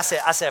other day, I said,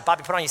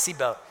 Papi, put on your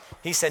seatbelt.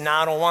 He said,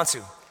 nah, I don't want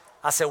to.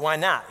 I said, why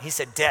not? He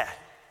said, Dad,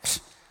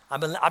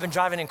 I've been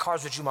driving in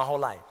cars with you my whole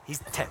life. He's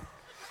 10.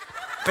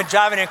 Been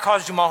driving in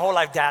cars with you my whole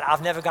life, Dad.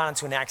 I've never gotten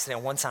into an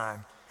accident one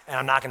time, and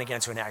I'm not gonna get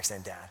into an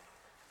accident, Dad.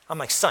 I'm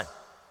like, son,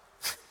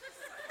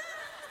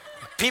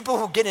 people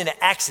who get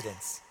into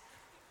accidents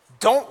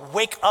don't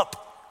wake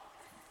up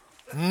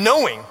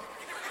knowing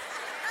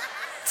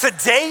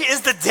today is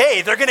the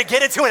day they're gonna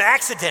get into an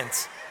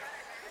accident.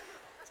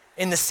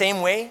 In the same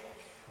way,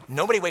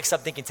 nobody wakes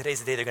up thinking today's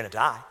the day they're gonna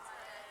die,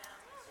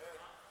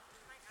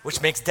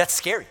 which makes death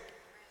scary.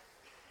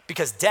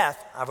 Because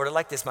death, I wrote it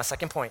like this, my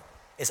second point,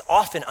 is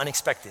often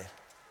unexpected,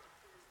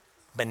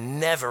 but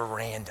never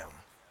random.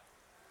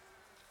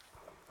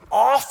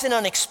 Often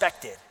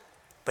unexpected,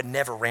 but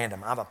never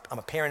random. I'm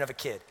a parent of a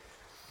kid.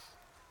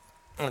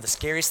 One of the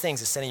scariest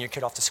things is sending your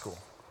kid off to school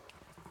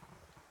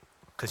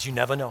because you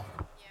never know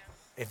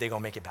if they're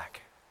gonna make it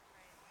back.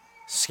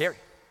 It's scary.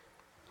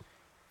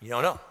 You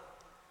don't know.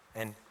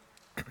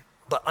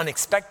 But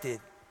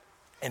unexpected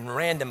and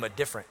random are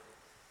different.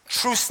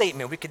 True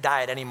statement, we could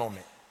die at any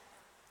moment.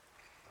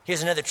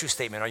 Here's another true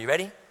statement. Are you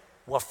ready?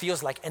 What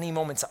feels like any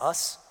moment to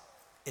us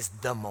is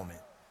the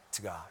moment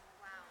to God.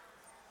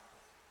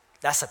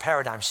 That's a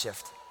paradigm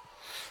shift.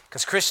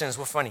 Because Christians,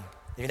 we're funny.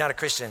 If you're not a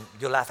Christian,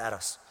 you'll laugh at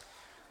us.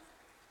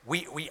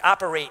 We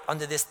operate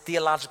under this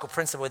theological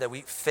principle that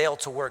we fail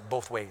to work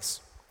both ways.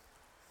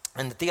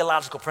 And the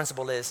theological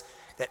principle is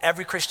that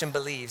every Christian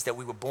believes that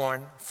we were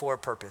born for a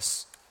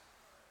purpose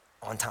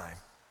on time.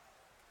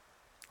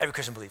 Every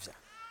Christian believes that.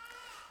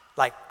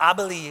 Like, I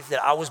believe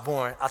that I was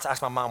born, I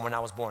asked my mom when I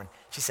was born.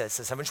 She said,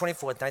 September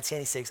 24th,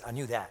 1986, I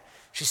knew that.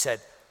 She said,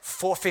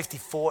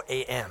 4:54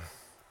 a.m.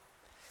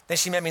 Then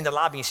she met me in the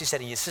lobby and she said,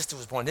 and your sister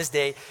was born this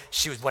day.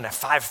 She was born at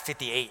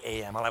 5:58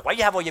 a.m. I'm like, why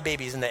you have all your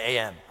babies in the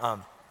a.m.? I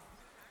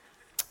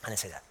didn't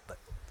say that, but.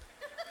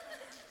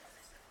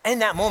 In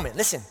that moment,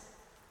 listen,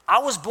 I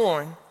was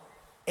born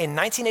in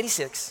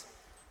 1986,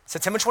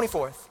 September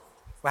 24th.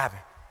 What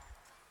happened?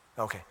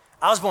 Okay.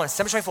 I was born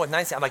September 24th,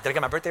 19. I'm like, did I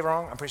get my birthday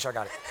wrong? I'm pretty sure I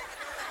got it.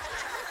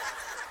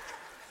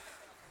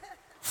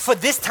 For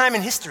this time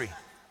in history,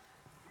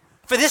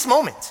 for this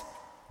moment,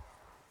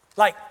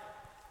 like,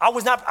 I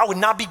would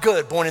not be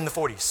good born in the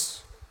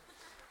 40s.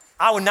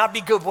 I would not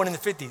be good born in the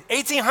 50s.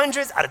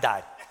 1800s, I'd have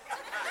died.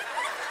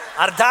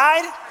 I'd have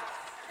died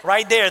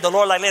right there. The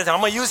Lord like, listen,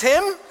 I'm gonna use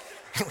him.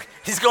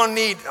 He's gonna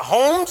need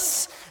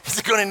homes.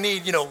 He's going to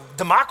need,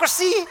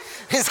 democracy.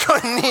 He's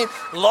going to need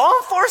law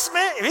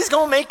enforcement. If he's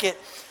going to make it,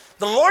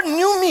 the Lord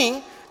knew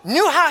me,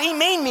 knew how he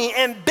made me,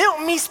 and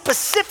built me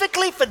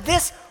specifically for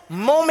this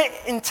moment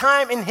in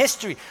time in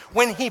history.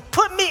 When he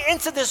put me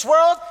into this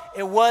world,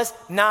 it was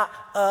not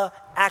an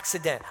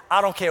accident.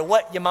 I don't care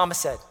what your mama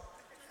said.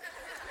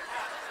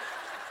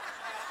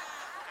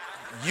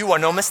 You are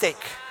no mistake.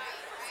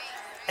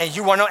 And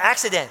you are no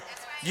accident.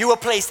 You were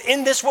placed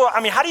in this world.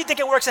 I mean, how do you think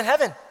it works in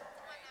heaven?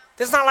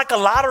 There's not like a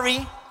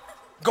lottery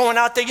going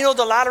out there. You know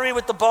the lottery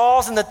with the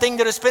balls and the thing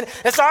that is spinning?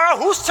 It's all right,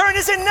 whose turn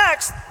is it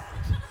next?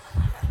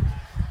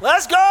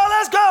 Let's go.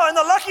 And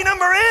the lucky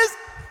number is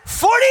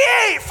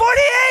 48.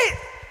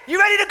 You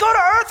ready to go to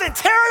earth and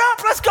tear it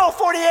up? Let's go,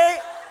 48.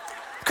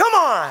 Come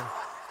on.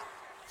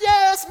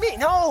 Yeah, it's me.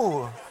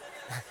 No.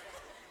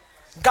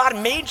 God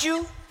made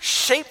you,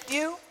 shaped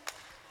you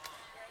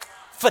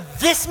for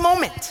this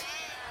moment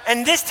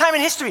and this time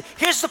in history.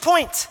 Here's the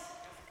point.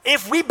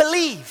 If we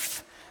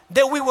believe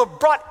that we were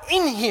brought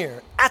in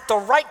here at the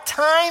right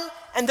time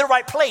and the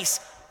right place,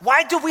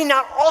 why do we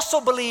not also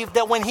believe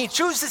that when he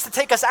chooses to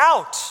take us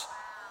out,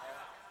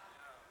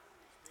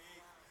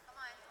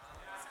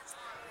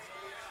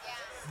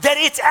 that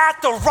it's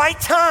at the right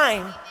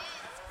time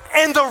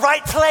and the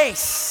right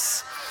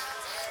place?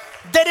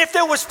 That if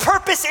there was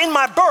purpose in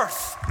my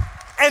birth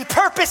and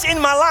purpose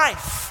in my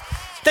life,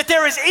 that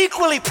there is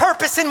equally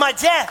purpose in my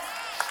death.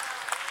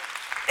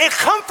 It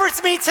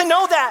comforts me to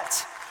know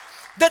that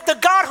the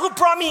God who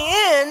brought me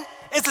in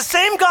is the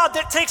same God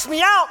that takes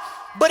me out,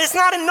 but it's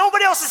not in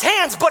nobody else's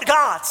hands but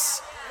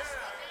God's.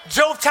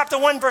 Job chapter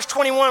 1 verse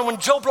 21, when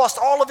Job lost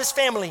all of his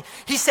family,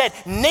 he said,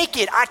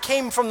 naked I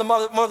came from the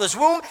mother's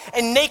womb,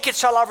 and naked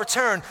shall I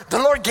return. The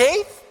Lord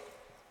gave,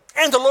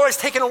 and the Lord has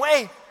taken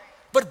away.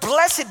 But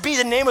blessed be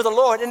the name of the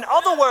Lord. In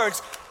other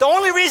words, the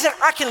only reason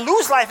I can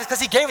lose life is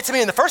because he gave it to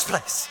me in the first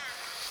place.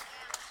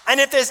 And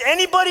if there's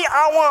anybody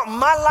I want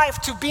my life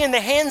to be in the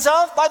hands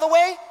of, by the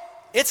way,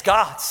 it's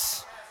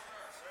God's.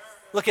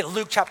 Look at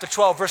Luke chapter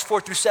 12, verse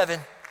 4-7.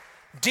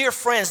 Dear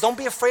friends, don't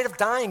be afraid of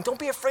dying. Don't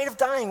be afraid of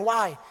dying.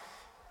 Why?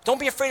 Don't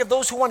be afraid of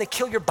those who want to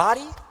kill your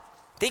body.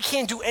 They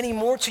can't do any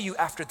more to you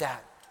after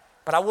that.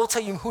 But I will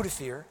tell you who to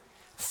fear.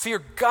 Fear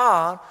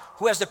God,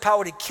 who has the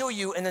power to kill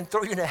you and then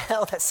throw you into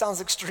hell. That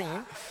sounds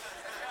extreme.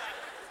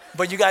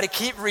 But you got to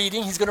keep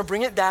reading. He's going to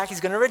bring it back. He's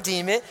going to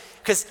redeem it.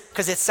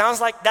 Because it sounds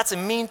like that's a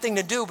mean thing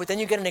to do, but then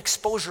you get an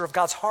exposure of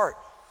God's heart.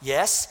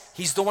 Yes,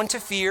 he's the one to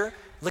fear.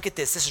 Look at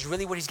this. This is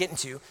really what he's getting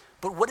to.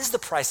 But what is the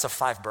price of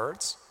 5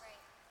 birds?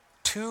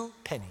 2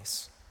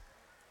 pennies.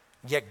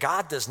 Yet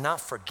God does not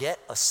forget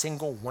a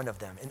single one of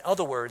them. In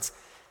other words,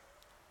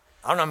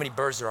 I don't know how many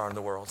birds there are in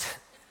the world.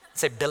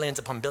 Say billions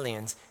upon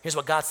billions. Here's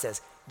what God says.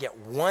 Yet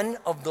one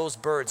of those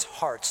birds'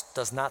 hearts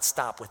does not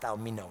stop without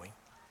me knowing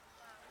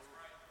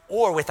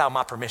or without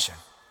my permission.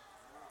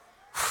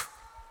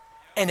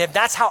 And if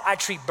that's how I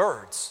treat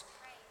birds,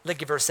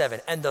 look at verse 7.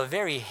 And the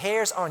very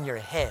hairs on your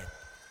head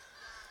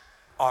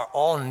are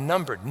all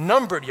numbered.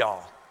 Numbered,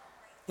 y'all.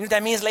 You know what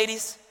that means,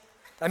 ladies?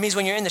 That means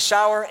when you're in the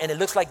shower and it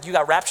looks like you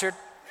got raptured.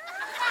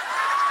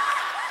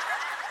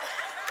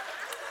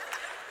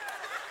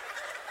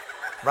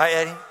 Right,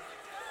 Eddie?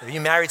 If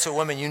you're married to a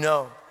woman, you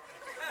know.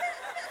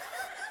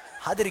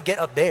 How did it get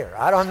up there?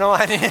 I don't know.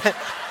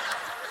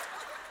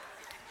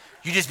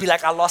 You just be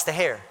like, I lost a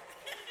hair.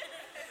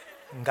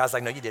 And God's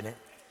like, no, you didn't.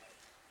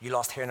 You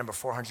lost hair number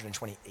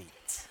 428.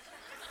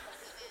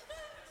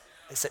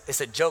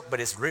 It's a joke, but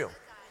it's real.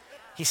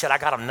 He said, I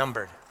got them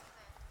numbered.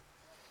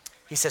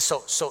 He says,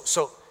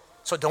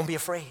 so don't be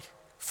afraid,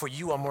 for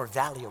you are more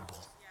valuable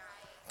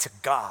to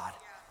God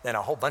than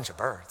a whole bunch of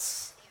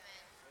birds.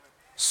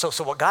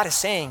 So what God is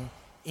saying,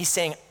 he's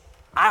saying,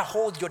 I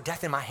hold your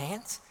death in my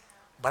hands,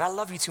 but I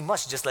love you too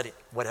much to just let it,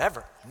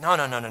 whatever. No.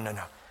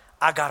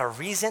 I got a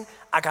reason,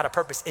 I got a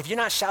purpose. If you're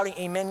not shouting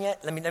amen yet,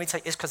 let me tell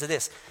you, it's because of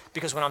this.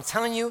 Because when I'm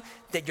telling you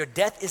that your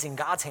death is in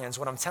God's hands,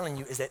 what I'm telling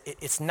you is that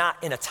it's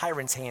not in a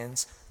tyrant's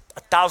hands,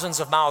 thousands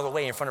of miles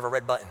away in front of a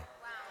red button.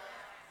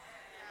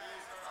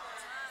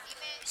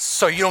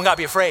 So you don't got to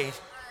be afraid,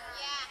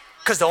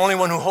 because the only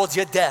one who holds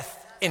your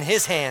death in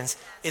his hands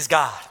is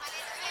God.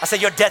 I said,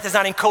 your death is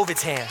not in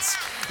COVID's hands.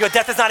 Your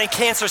death is not in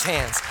cancer's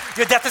hands.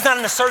 Your death is not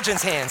in the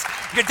surgeon's hands.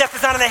 Your death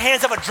is not in the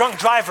hands of a drunk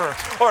driver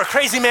or a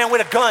crazy man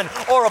with a gun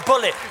or a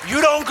bullet. You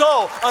don't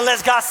go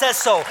unless God says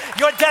so.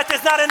 Your death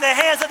is not in the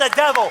hands of the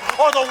devil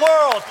or the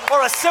world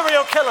or a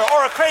serial killer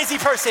or a crazy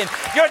person.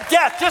 Your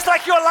death, just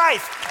like your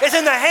life, is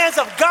in the hands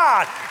of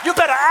God. You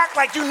better act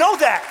like you know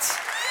that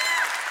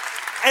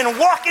and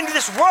walk into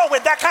this world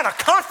with that kind of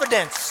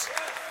confidence.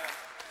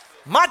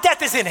 My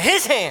death is in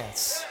his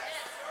hands.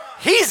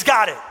 He's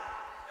got it.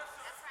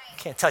 You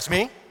can't touch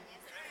me.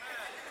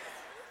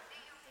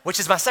 Which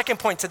is my second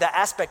point to that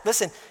aspect.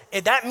 Listen,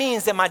 if that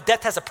means that my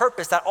death has a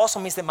purpose, that also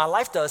means that my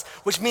life does,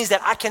 which means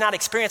that I cannot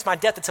experience my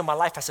death until my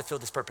life has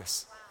fulfilled this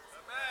purpose.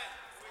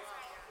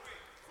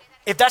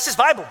 If that's just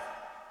Bible,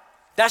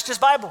 that's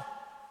just Bible.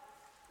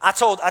 I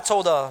told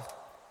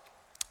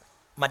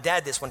my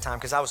dad this one time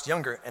because I was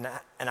younger and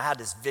I had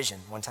this vision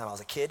one time. I was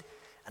a kid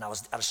and I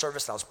was at a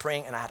service, and I was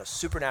praying, and I had a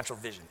supernatural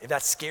vision. If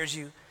that scares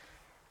you,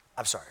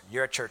 I'm sorry,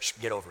 you're at church,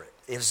 get over it.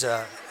 It was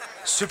a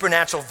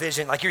supernatural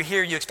vision. Like you're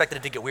here, you expected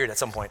it to get weird at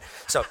some point.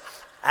 So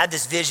I had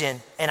this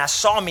vision, and I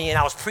saw me, and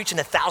I was preaching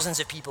to thousands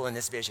of people in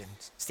this vision,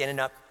 standing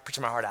up,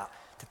 preaching my heart out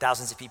to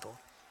thousands of people.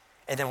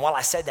 And then while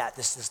I said that,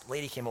 this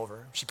lady came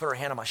over. She put her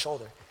hand on my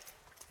shoulder,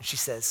 and she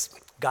says,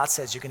 God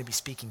says you're going to be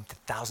speaking to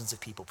thousands of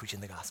people preaching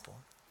the gospel.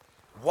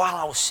 While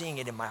I was seeing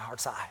it in my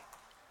heart's eye,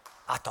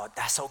 I thought,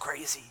 that's so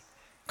crazy.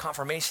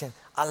 Confirmation.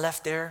 I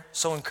left there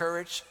so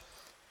encouraged.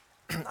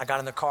 I got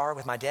in the car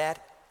with my dad.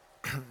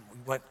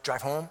 We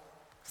drive home.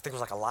 I think it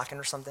was like a lock-in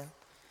or something.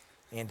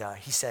 And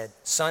he said,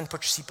 son,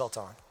 put your seatbelt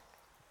on.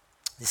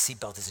 This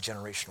seatbelt is a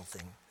generational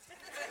thing.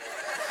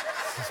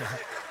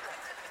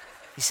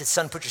 He said,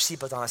 son, put your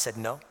seatbelt on. I said,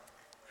 no.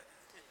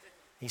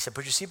 He said,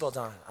 put your seatbelt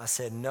on. I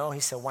said, no. He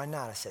said, why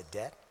not? I said,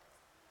 Dad,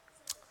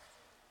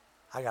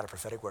 I got a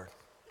prophetic word.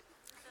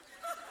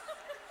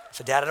 I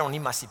said, Dad, I don't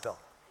need my seatbelt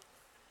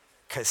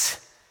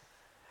because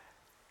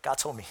God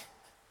told me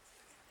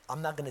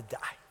I'm not going to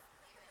die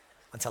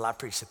until I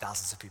preach to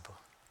thousands of people.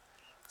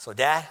 So,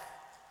 Dad,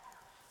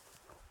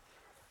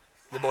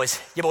 your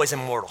boy's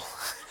immortal.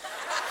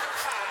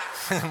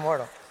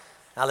 Immortal.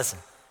 Now, listen,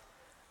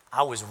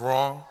 I was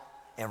wrong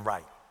and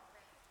right.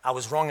 I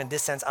was wrong in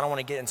this sense. I don't want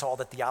to get into all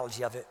the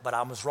theology of it, but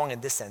I was wrong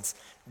in this sense.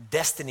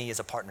 Destiny is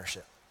a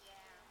partnership.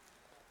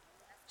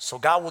 So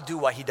God will do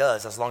what he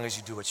does as long as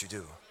you do what you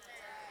do.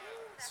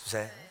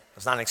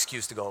 It's not an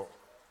excuse to go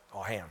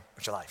all ham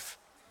with your life.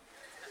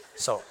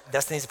 So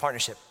destiny is a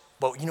partnership.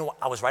 But you know what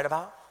I was right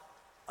about?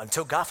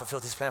 Until God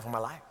fulfilled his plan for my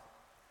life,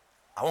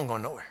 I wasn't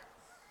going nowhere.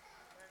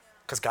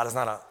 Because God is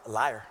not a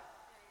liar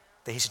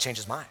that he should change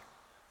his mind.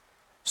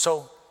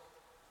 So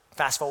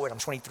fast forward, I'm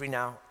 23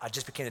 now. I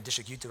just became the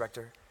district youth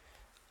director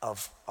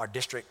of our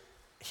district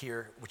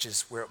here, which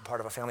is we're part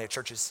of a family of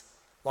churches.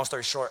 Long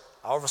story short,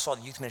 I oversaw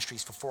the youth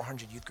ministries for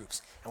 400 youth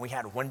groups. And we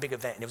had one big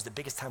event, and it was the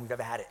biggest time we've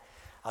ever had it.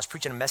 I was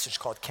preaching a message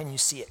called, Can You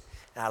See It?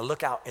 And I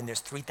look out, and there's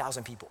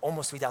 3,000 people,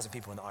 almost 3,000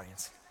 people in the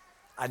audience.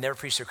 I never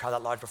preached to a crowd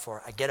that large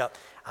before. I get up,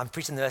 I'm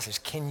preaching the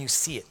message, Can You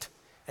See It?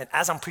 And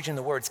as I'm preaching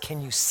the words,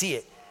 Can You See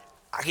It?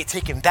 I get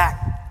taken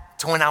back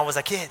to when I was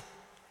a kid.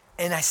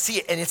 And I see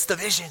it, and it's the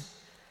vision.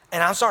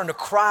 And I'm starting to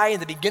cry in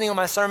the beginning of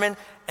my sermon,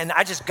 and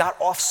I just got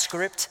off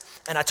script,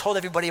 and I told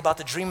everybody about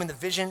the dream and the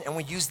vision, and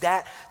we used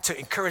that to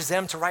encourage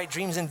them to write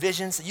dreams and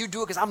visions. You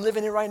do it because I'm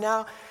living it right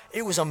now.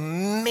 It was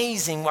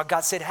amazing what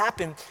God said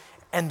happened.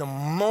 And the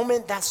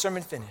moment that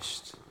sermon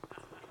finished,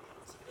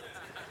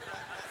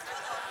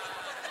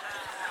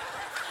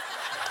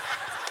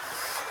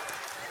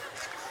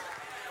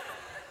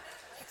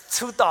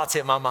 two thoughts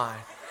hit my mind.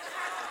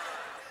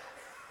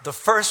 The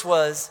first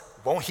was,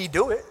 won't he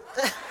do it?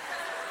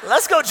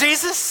 Let's go,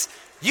 Jesus.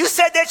 You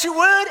said that you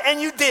would, and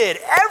you did.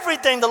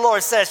 Everything the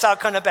Lord says shall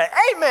come to pass.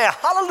 Amen.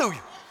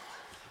 Hallelujah.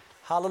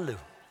 Hallelujah.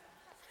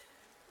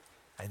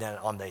 And then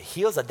on the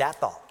heels of that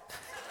thought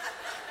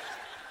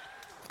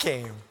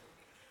came,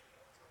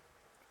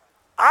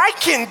 I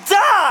can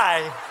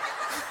die.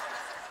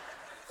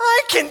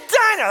 I can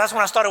die now. That's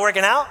when I started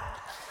working out.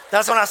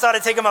 That's when I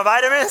started taking my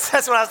vitamins.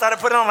 That's when I started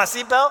putting on my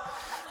seatbelt.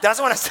 That's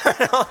when I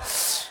started.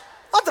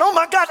 I thought, oh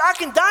my God, I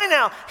can die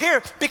now.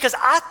 Here, because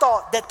I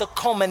thought that the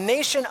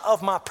culmination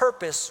of my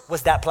purpose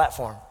was that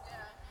platform.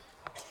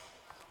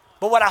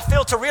 But what I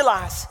failed to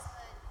realize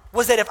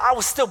was that if I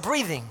was still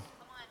breathing,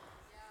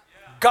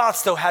 God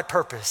still had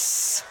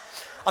purpose.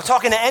 I'm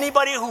talking to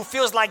anybody who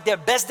feels like their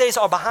best days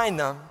are behind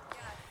them.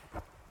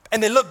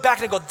 And they look back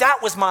and they go,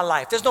 that was my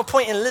life. There's no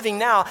point in living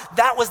now.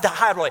 That was the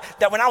high road.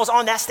 That when I was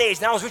on that stage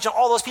and I was reaching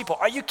all those people,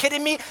 are you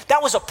kidding me?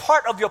 That was a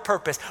part of your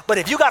purpose. But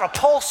if you got a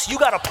pulse, you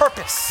got a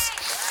purpose.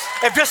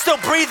 If you're still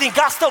breathing,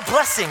 God's still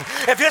blessing.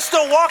 If you're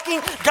still walking,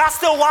 God's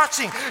still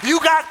watching. You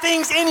got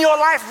things in your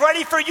life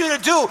ready for you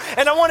to do.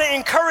 And I want to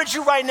encourage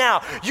you right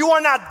now. You are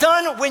not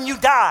done when you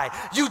die.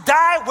 You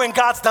die when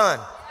God's done.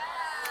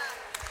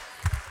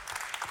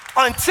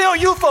 Until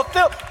you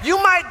fulfill, you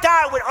might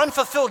die with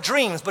unfulfilled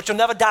dreams, but you'll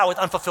never die with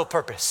unfulfilled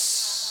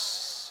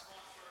purpose.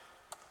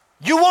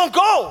 You won't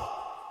go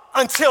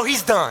until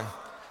he's done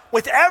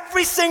with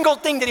every single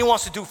thing that he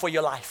wants to do for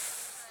your life.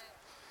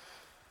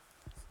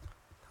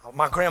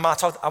 My grandma,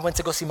 I went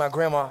to go see my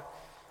grandma.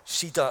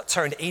 She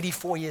turned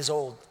 84 years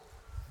old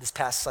this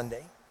past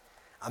Sunday.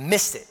 I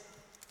missed it,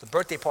 the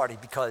birthday party,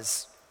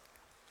 because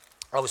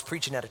I was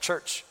preaching at a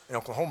church in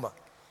Oklahoma.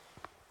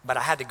 But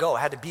I had to go,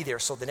 I had to be there.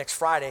 So the next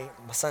Friday,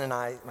 my sons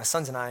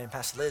and I and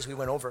Pastor Liz, we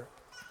went over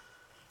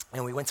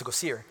and we went to go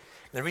see her.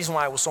 And the reason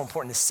why it was so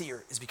important to see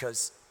her is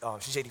because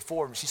she's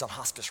 84 and she's on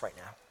hospice right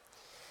now.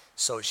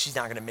 So she's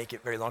not gonna make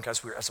it very long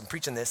because as I'm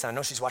preaching this, and I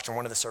know she's watching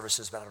one of the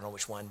services, but I don't know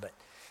which one, but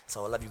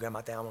so I love you,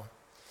 Grandma Te amo.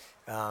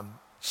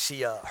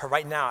 Her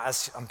right now,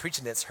 as I'm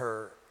preaching this,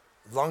 her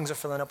lungs are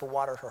filling up with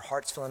water, her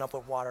heart's filling up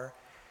with water.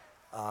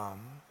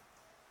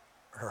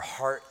 Her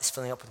heart is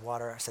filling up with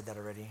water, I said that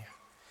already.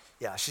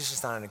 Yeah, she's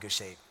just not in a good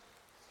shape.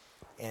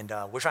 And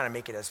we're trying to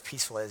make it as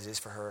peaceful as it is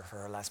for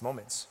her last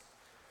moments.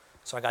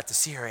 So I got to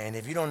see her, and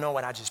if you don't know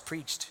what I just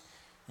preached,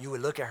 you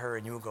would look at her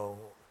and you would go,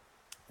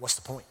 what's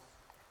the point?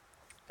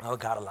 Oh,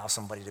 God allows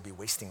somebody to be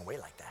wasting away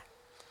like that.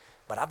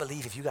 But I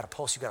believe if you got a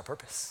pulse, you got a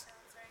purpose.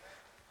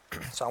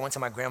 So I went to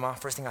my grandma.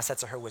 First thing I said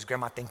to her was,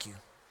 Grandma, thank you.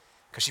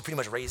 Because she pretty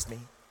much raised me.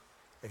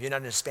 If you're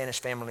not in a Spanish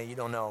family, you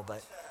don't know.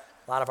 But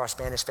a lot of our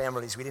Spanish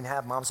families, we didn't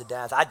have moms or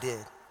dads. I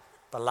did.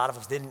 But a lot of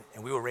us didn't.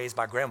 And we were raised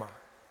by grandma,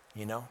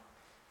 you know.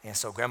 And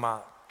so grandma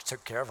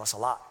took care of us a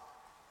lot.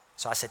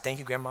 So I said, thank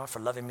you, Grandma, for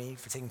loving me,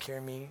 for taking care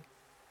of me.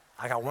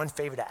 I got one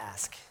favor to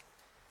ask.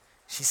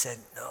 She said,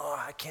 no,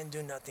 I can't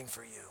do nothing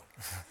for you.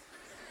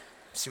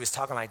 She was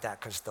talking like that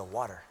because the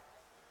water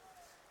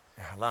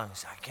in her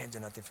lungs. I can't do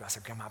nothing for you. I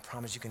said, Grandma, I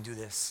promise you can do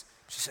this.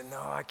 She said,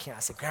 no, I can't. I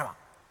said, Grandma.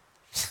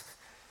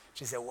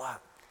 She said, what?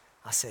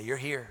 I said, you're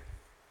here.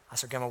 I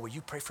said, Grandma, will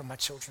you pray for my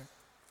children?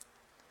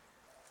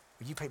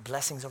 Will you pray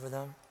blessings over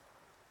them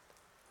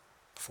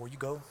before you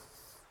go?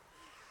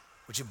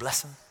 Would you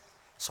bless them?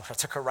 So I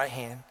took her right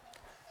hand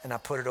and I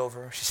put it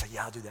over her. She said,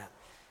 yeah, I'll do that.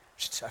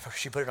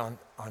 She put it on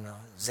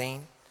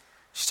Zane.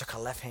 She took her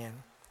left hand.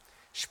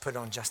 She put it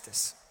on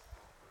Justice.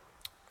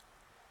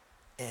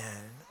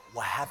 And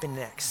what happened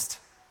next,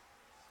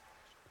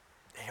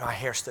 my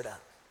hair stood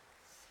up.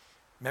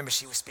 Remember,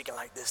 she was speaking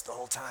like this the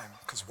whole time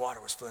because water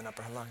was filling up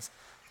her lungs.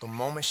 The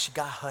moment she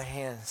got her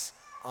hands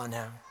on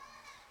him,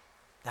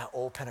 that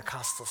old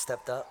Pentecostal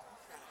stepped up.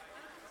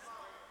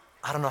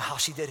 I don't know how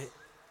she did it,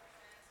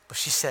 but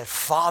she said,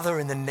 Father,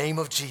 in the name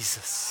of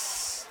Jesus.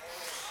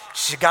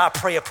 She said, God,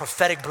 pray a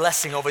prophetic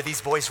blessing over these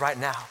boys right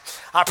now.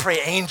 I pray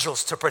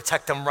angels to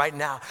protect them right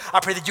now. I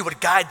pray that you would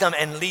guide them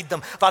and lead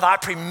them. Father, I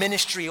pray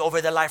ministry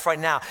over their life right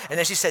now. And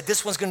then she said,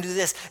 this one's going to do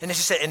this. And then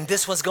she said, and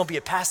this one's going to be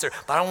a pastor.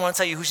 But I don't want to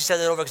tell you who she said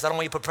that over because I don't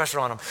want you to put pressure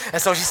on them.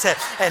 And so she said,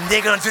 and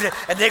they're going to do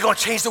that. And they're going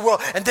to change the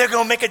world. And they're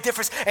going to make a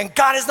difference. And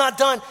God is not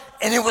done.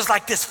 And it was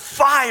like this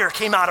fire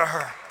came out of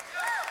her.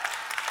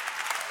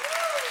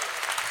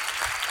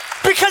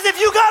 Because if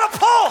you got a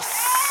pulse,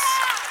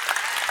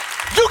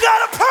 you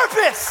got a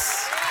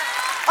purpose.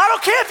 I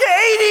don't care if you're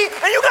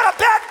 80 and you got a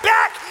bad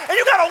back and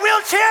you got a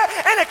wheelchair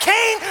and a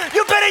cane,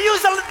 you better use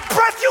the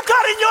breath you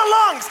got in your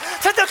lungs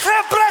to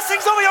declare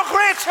blessings over your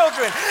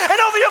grandchildren and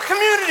over your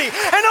community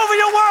and over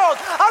your world.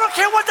 I don't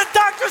care what the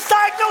doctors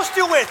diagnosed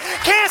you with.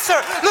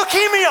 Cancer,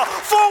 leukemia,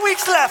 4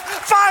 weeks left,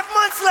 5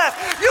 months left.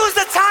 Use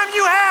the time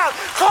you have.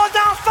 Call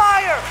down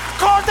fire.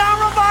 Call down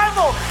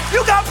revival.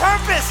 You got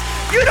purpose.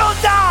 You don't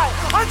die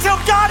until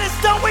God is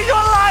done with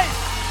your life.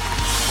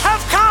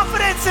 Have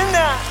confidence in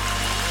that.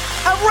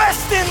 Have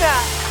rest in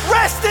that.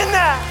 Rest in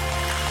that.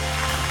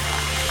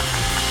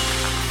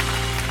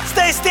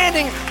 Stay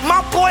standing.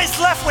 My boys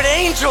left with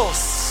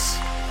angels.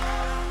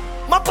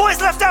 My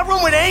boys left that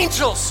room with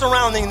angels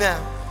surrounding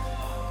them.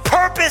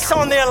 Purpose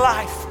on their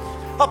life.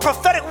 A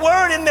prophetic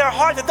word in their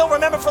heart that they'll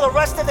remember for the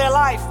rest of their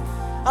life.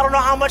 I don't know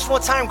how much more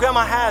time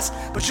Grandma has,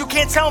 but you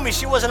can't tell me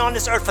she wasn't on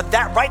this earth for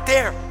that right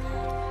there.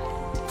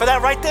 For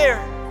that right there.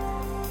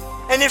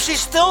 And if she's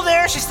still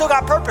there, she's still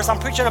got purpose. I'm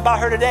preaching about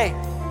her today.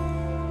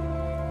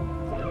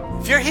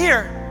 If you're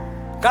here,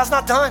 God's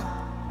not done.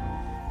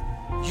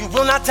 You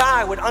will not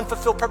die with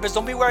unfulfilled purpose.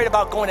 Don't be worried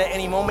about going at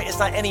any moment. It's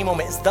not any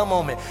moment, it's the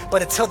moment.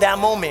 But until that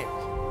moment,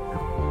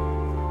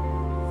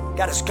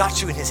 God has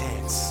got you in his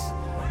hands.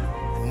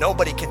 And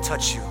nobody can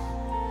touch you.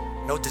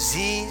 No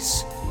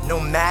disease, no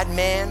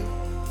madman,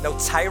 no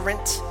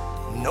tyrant,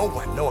 no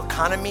one, no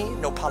economy,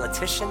 no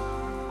politician.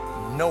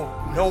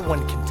 No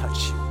one can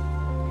touch you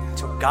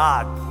until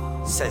God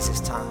says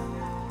it's time.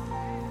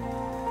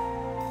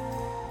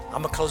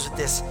 I'm gonna close with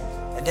this.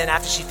 And then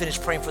after she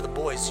finished praying for the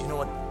boys, you know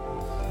what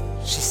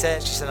she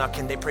said? She said, now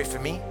can they pray for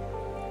me?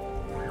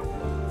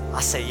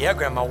 I said, yeah,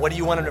 Grandma, what do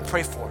you want them to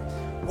pray for?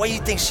 What do you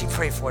think she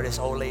prayed for, this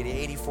old lady,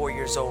 84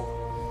 years old?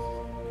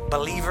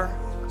 Believer,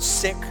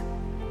 sick,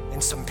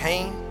 in some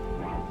pain.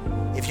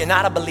 If you're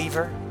not a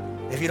believer,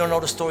 if you don't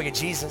know the story of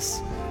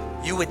Jesus,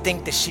 you would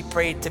think that she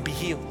prayed to be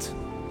healed.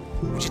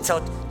 Would you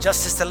tell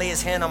Justice to lay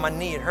his hand on my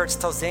knee? It hurts.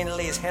 Tell Zane to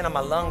lay his hand on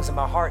my lungs and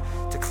my heart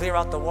to clear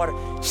out the water.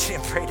 She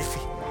didn't pray to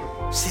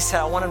me. She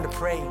said, I want him to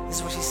pray. This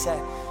is what she said.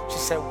 She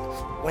said,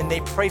 when they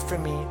pray for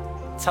me,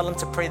 tell them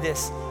to pray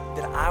this,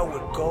 that I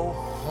would go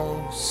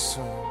home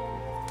soon.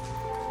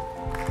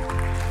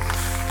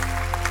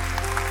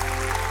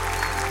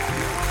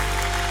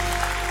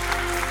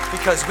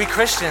 Because we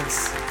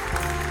Christians,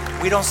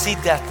 we don't see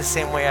death the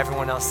same way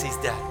everyone else sees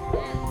death.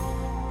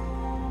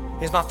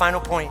 Here's my final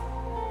point.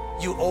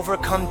 You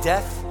overcome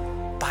death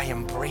by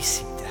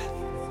embracing death.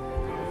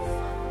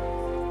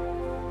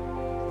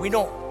 We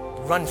don't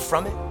run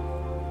from it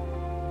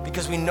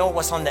because we know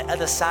what's on the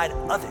other side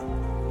of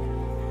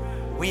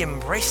it. We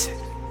embrace it.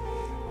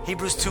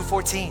 Hebrews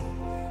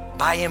 2:14.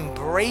 By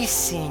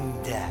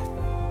embracing death.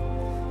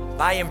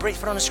 Put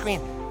it on the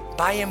screen.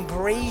 By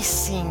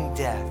embracing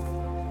death.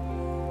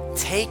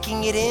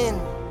 Taking it in.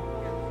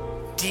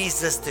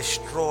 Jesus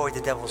destroyed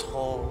the devil's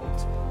hold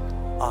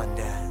on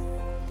death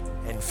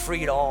and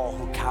freed all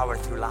who cower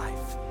through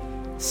life,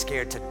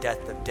 scared to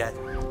death of death.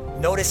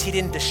 Notice he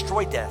didn't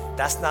destroy death.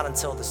 That's not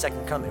until the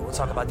second coming. We'll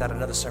talk about that in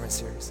another sermon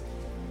series.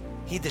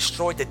 He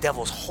destroyed the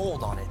devil's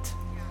hold on it.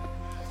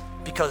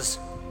 Because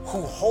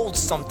who holds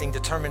something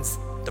determines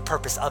the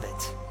purpose of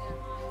it.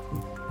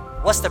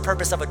 What's the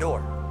purpose of a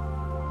door?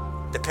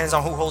 Depends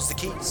on who holds the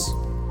keys.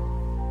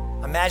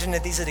 Imagine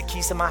that these are the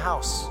keys to my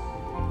house.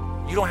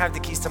 You don't have the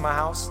keys to my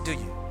house, do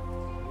you?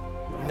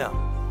 No.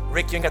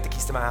 Rick, you ain't got the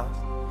keys to my house.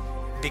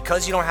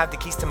 Because you don't have the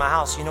keys to my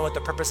house, you know what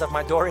the purpose of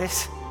my door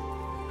is?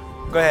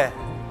 Go ahead.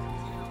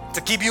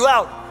 To keep you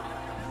out.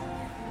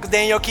 Because they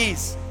ain't your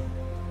keys.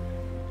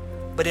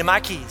 But in my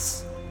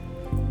keys,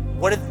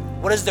 what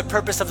is the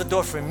purpose of the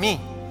door for me?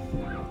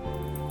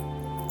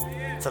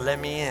 To let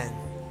me in.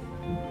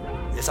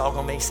 It's all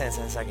gonna make sense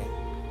in a second.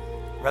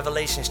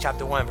 Revelations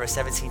chapter 1, verse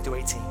 17 through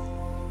 18.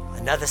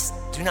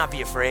 Do not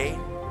be afraid.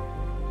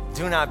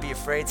 Do not be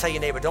afraid. Tell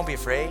your neighbor, don't be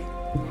afraid.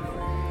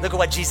 Look at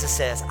what Jesus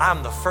says. I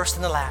am the first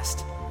and the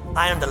last.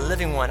 I am the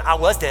living one. I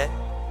was dead,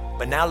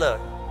 but now look.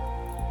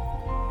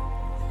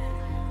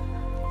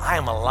 I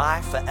am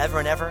alive forever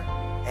and ever.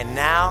 And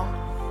now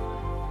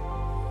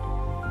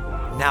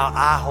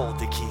I hold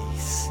the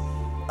keys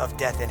of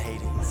death and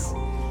Hades.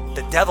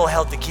 The devil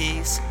held the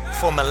keys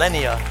for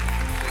millennia.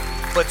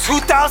 But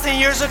 2,000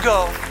 years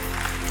ago,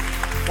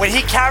 when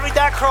he carried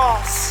that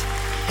cross,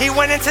 he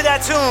went into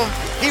that tomb.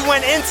 He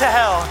went into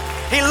hell.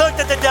 He looked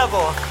at the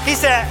devil. He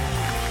said,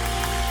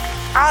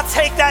 I'll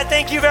take that,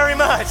 thank you very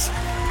much.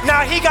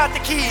 Now he got the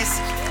keys.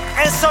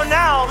 And so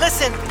now,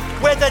 listen,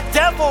 where the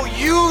devil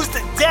used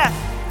death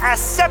as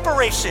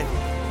separation,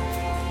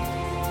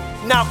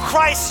 now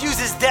Christ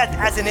uses death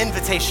as an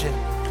invitation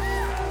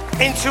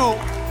into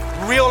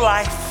real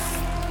life,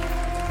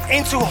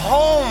 into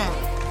home,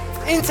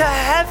 into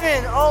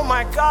heaven. Oh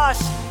my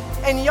gosh.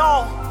 And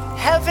y'all,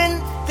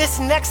 heaven, this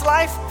next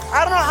life,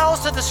 I don't know how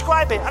else to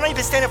describe it. I know you've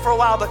been standing for a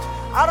while, but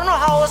I don't know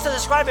how else to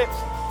describe it.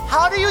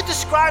 How do you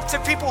describe to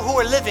people who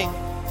are living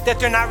that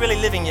they're not really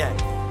living yet?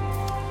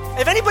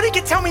 If anybody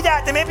can tell me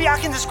that, then maybe I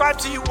can describe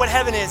to you what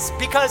heaven is.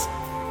 Because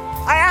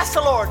I asked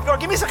the Lord,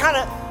 give me some kind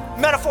of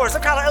metaphor,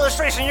 some kind of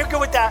illustration. You're good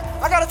with that.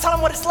 I got to tell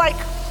him what it's like.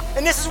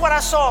 And this is what I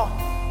saw.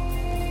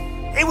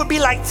 It would be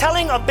like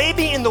telling a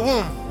baby in the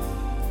womb.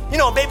 You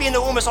know, a baby in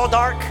the womb is all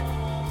dark.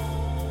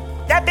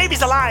 That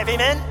baby's alive,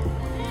 amen?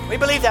 We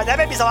believe that. That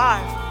baby's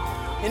alive.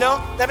 You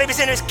know, that baby's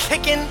in there, it's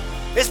kicking,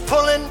 it's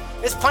pulling,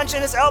 it's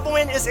punching, it's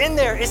elbowing, it's in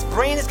there. Its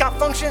brain has got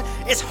function,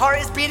 its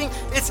heart is beating,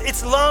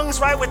 its lungs,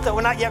 right,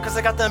 well, not yet because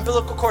I got the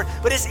umbilical cord,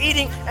 but it's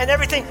eating and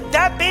everything.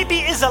 That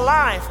baby is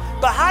alive.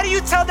 But how do you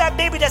tell that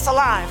baby that's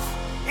alive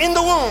in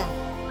the womb?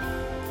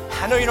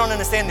 I know you don't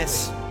understand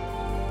this,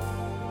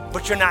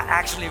 but you're not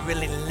actually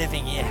really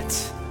living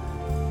yet.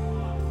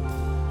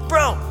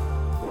 Bro,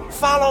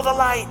 follow the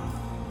light.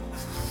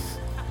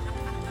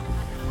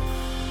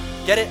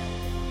 Get it?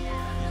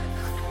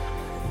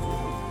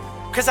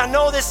 Because I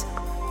know this,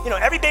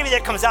 every baby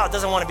that comes out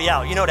doesn't want to be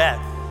out. You know that.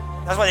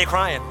 That's why they're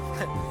crying.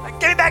 Like,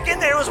 get it back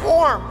in there. It was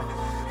warm.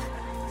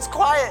 It's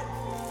quiet.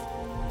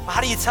 But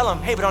how do you tell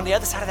them, hey, but on the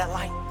other side of that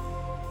light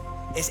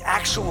is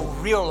actual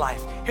real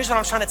life. Here's what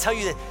I'm trying to tell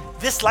you, that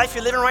this life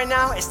you're living right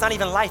now, it's not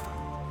even life.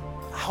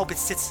 I hope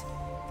it's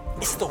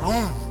the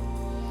womb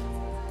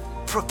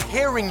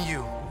preparing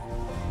you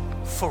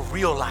for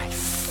real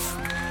life.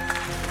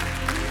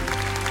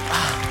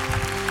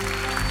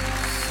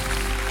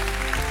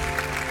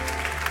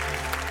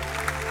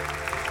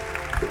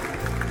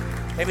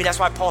 Maybe that's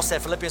why Paul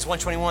said, Philippians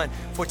 1:21,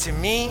 for to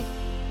me,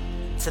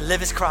 to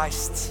live is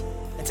Christ,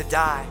 and to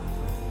die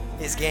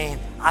is gain.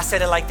 I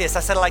said it like this,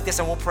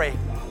 and we'll pray.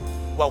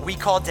 What we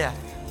call death,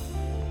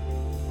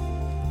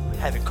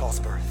 heaven calls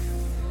birth.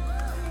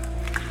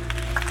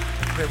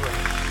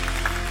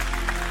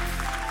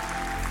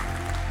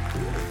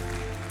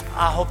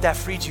 I hope that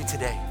freed you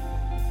today.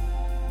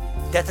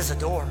 Death is a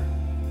door,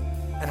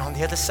 and on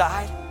the other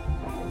side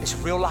is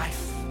real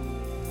life.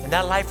 And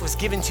that life was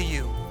given to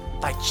you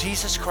by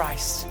Jesus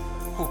Christ,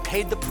 who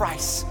paid the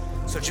price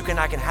so that you and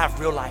I can have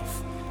real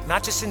life.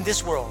 Not just in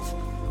this world,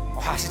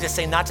 or I should just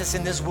say not just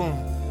in this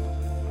womb,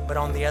 but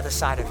on the other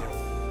side of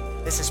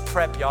it. This is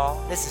prep,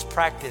 y'all. This is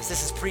practice.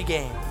 This is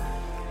pregame.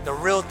 The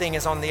real thing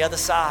is on the other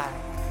side.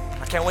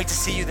 I can't wait to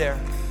see you there.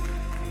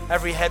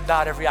 Every head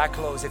bowed, every eye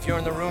closed. If you're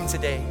in the room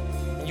today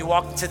and you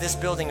walked into this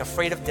building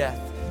afraid of death,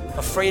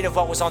 afraid of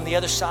what was on the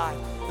other side,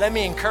 let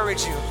me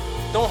encourage you.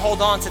 Don't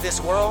hold on to this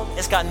world.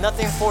 It's got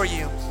nothing for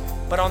you.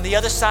 But on the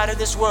other side of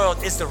this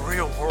world is the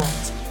real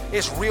world.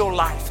 It's real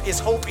life. It's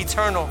hope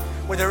eternal,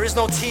 where there is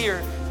no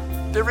tear,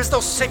 there is no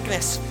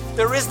sickness,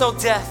 there is no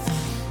death,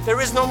 there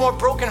is no more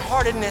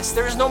brokenheartedness,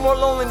 there is no more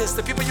loneliness.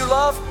 The people you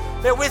love,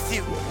 they're with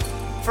you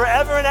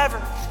forever and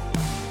ever.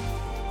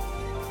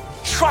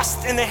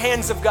 Trust in the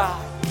hands of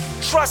God.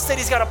 Trust that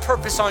He's got a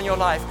purpose on your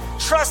life.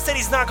 Trust that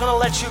He's not going to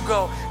let you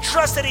go.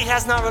 Trust that He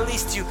has not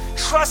released you.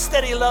 Trust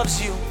that He loves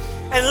you.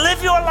 And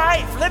live your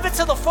life. Live it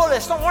to the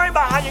fullest. Don't worry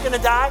about how you're going to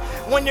die,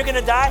 when you're going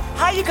to die,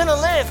 how you're going to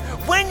live,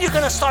 when you're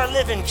going to start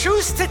living.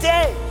 Choose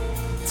today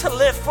to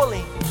live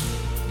fully.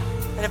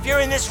 And if you're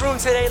in this room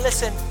today,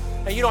 listen,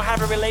 and you don't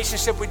have a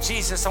relationship with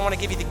Jesus, I want to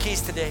give you the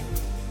keys today.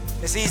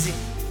 It's easy.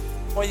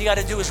 All you got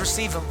to do is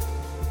receive Him.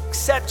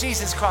 Accept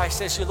Jesus Christ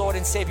as your Lord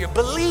and Savior.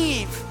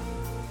 Believe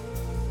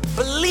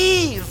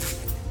Believe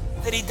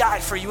that he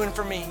died for you and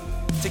for me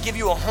to give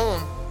you a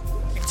home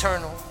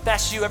eternal.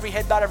 That's you, every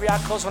head bowed, every eye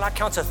closed. When I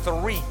count to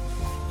 3,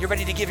 you're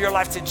ready to give your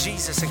life to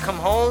Jesus and come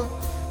home.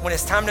 When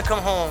it's time to come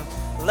home,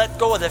 let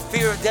go of the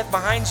fear of death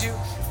behind you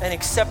and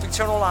accept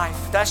eternal life.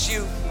 That's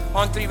you.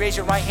 On 3, raise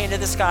your right hand to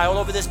the sky all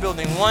over this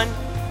building. 1,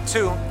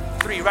 2,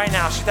 3. Right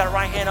now, shoot that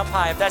right hand up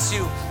high. If that's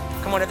you,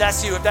 come on. If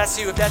that's you, if that's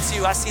you, if that's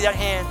you, I see that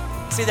hand.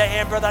 See that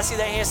hand, brother. I see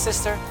that hand,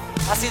 sister.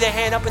 I see that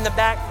hand up in the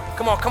back.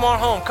 Come on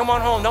home. Come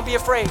on home. Don't be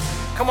afraid.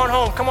 Come on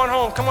home. Come on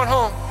home. Come on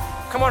home.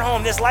 Come on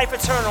home. There's life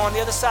eternal on the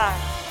other side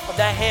of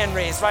that hand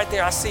raised right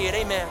there. I see it.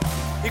 Amen.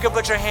 You can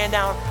put your hand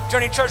down.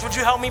 Journey Church, would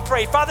you help me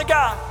pray? Father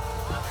God,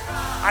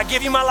 I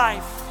give you my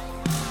life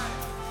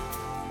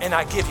and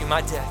I give you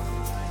my death.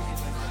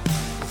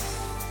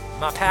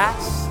 My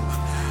past,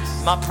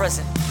 my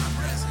present,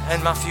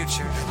 and my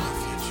future.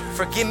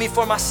 Forgive me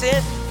for my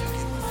sin.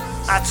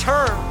 I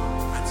turn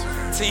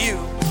to you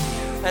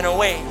and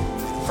away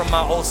from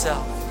my old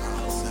self.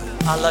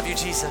 I love you,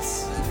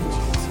 Jesus.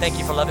 Thank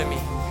you for loving me.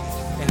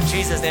 In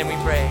Jesus' name we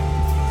pray.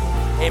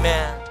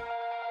 Amen.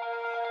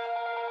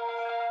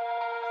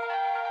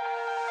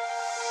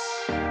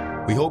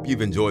 We hope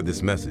you've enjoyed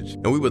this message,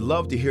 and we would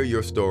love to hear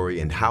your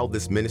story and how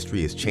this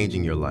ministry is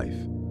changing your life.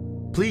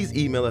 Please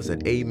email us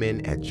at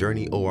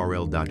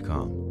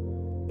amen@journeyorl.com.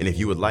 And if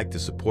you would like to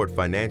support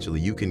financially,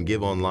 you can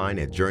give online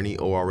at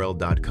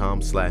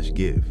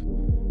journeyorl.com/give.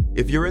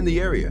 If you're in the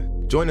area,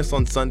 join us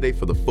on Sunday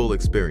for the full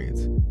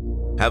experience.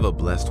 Have a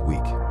blessed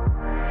week.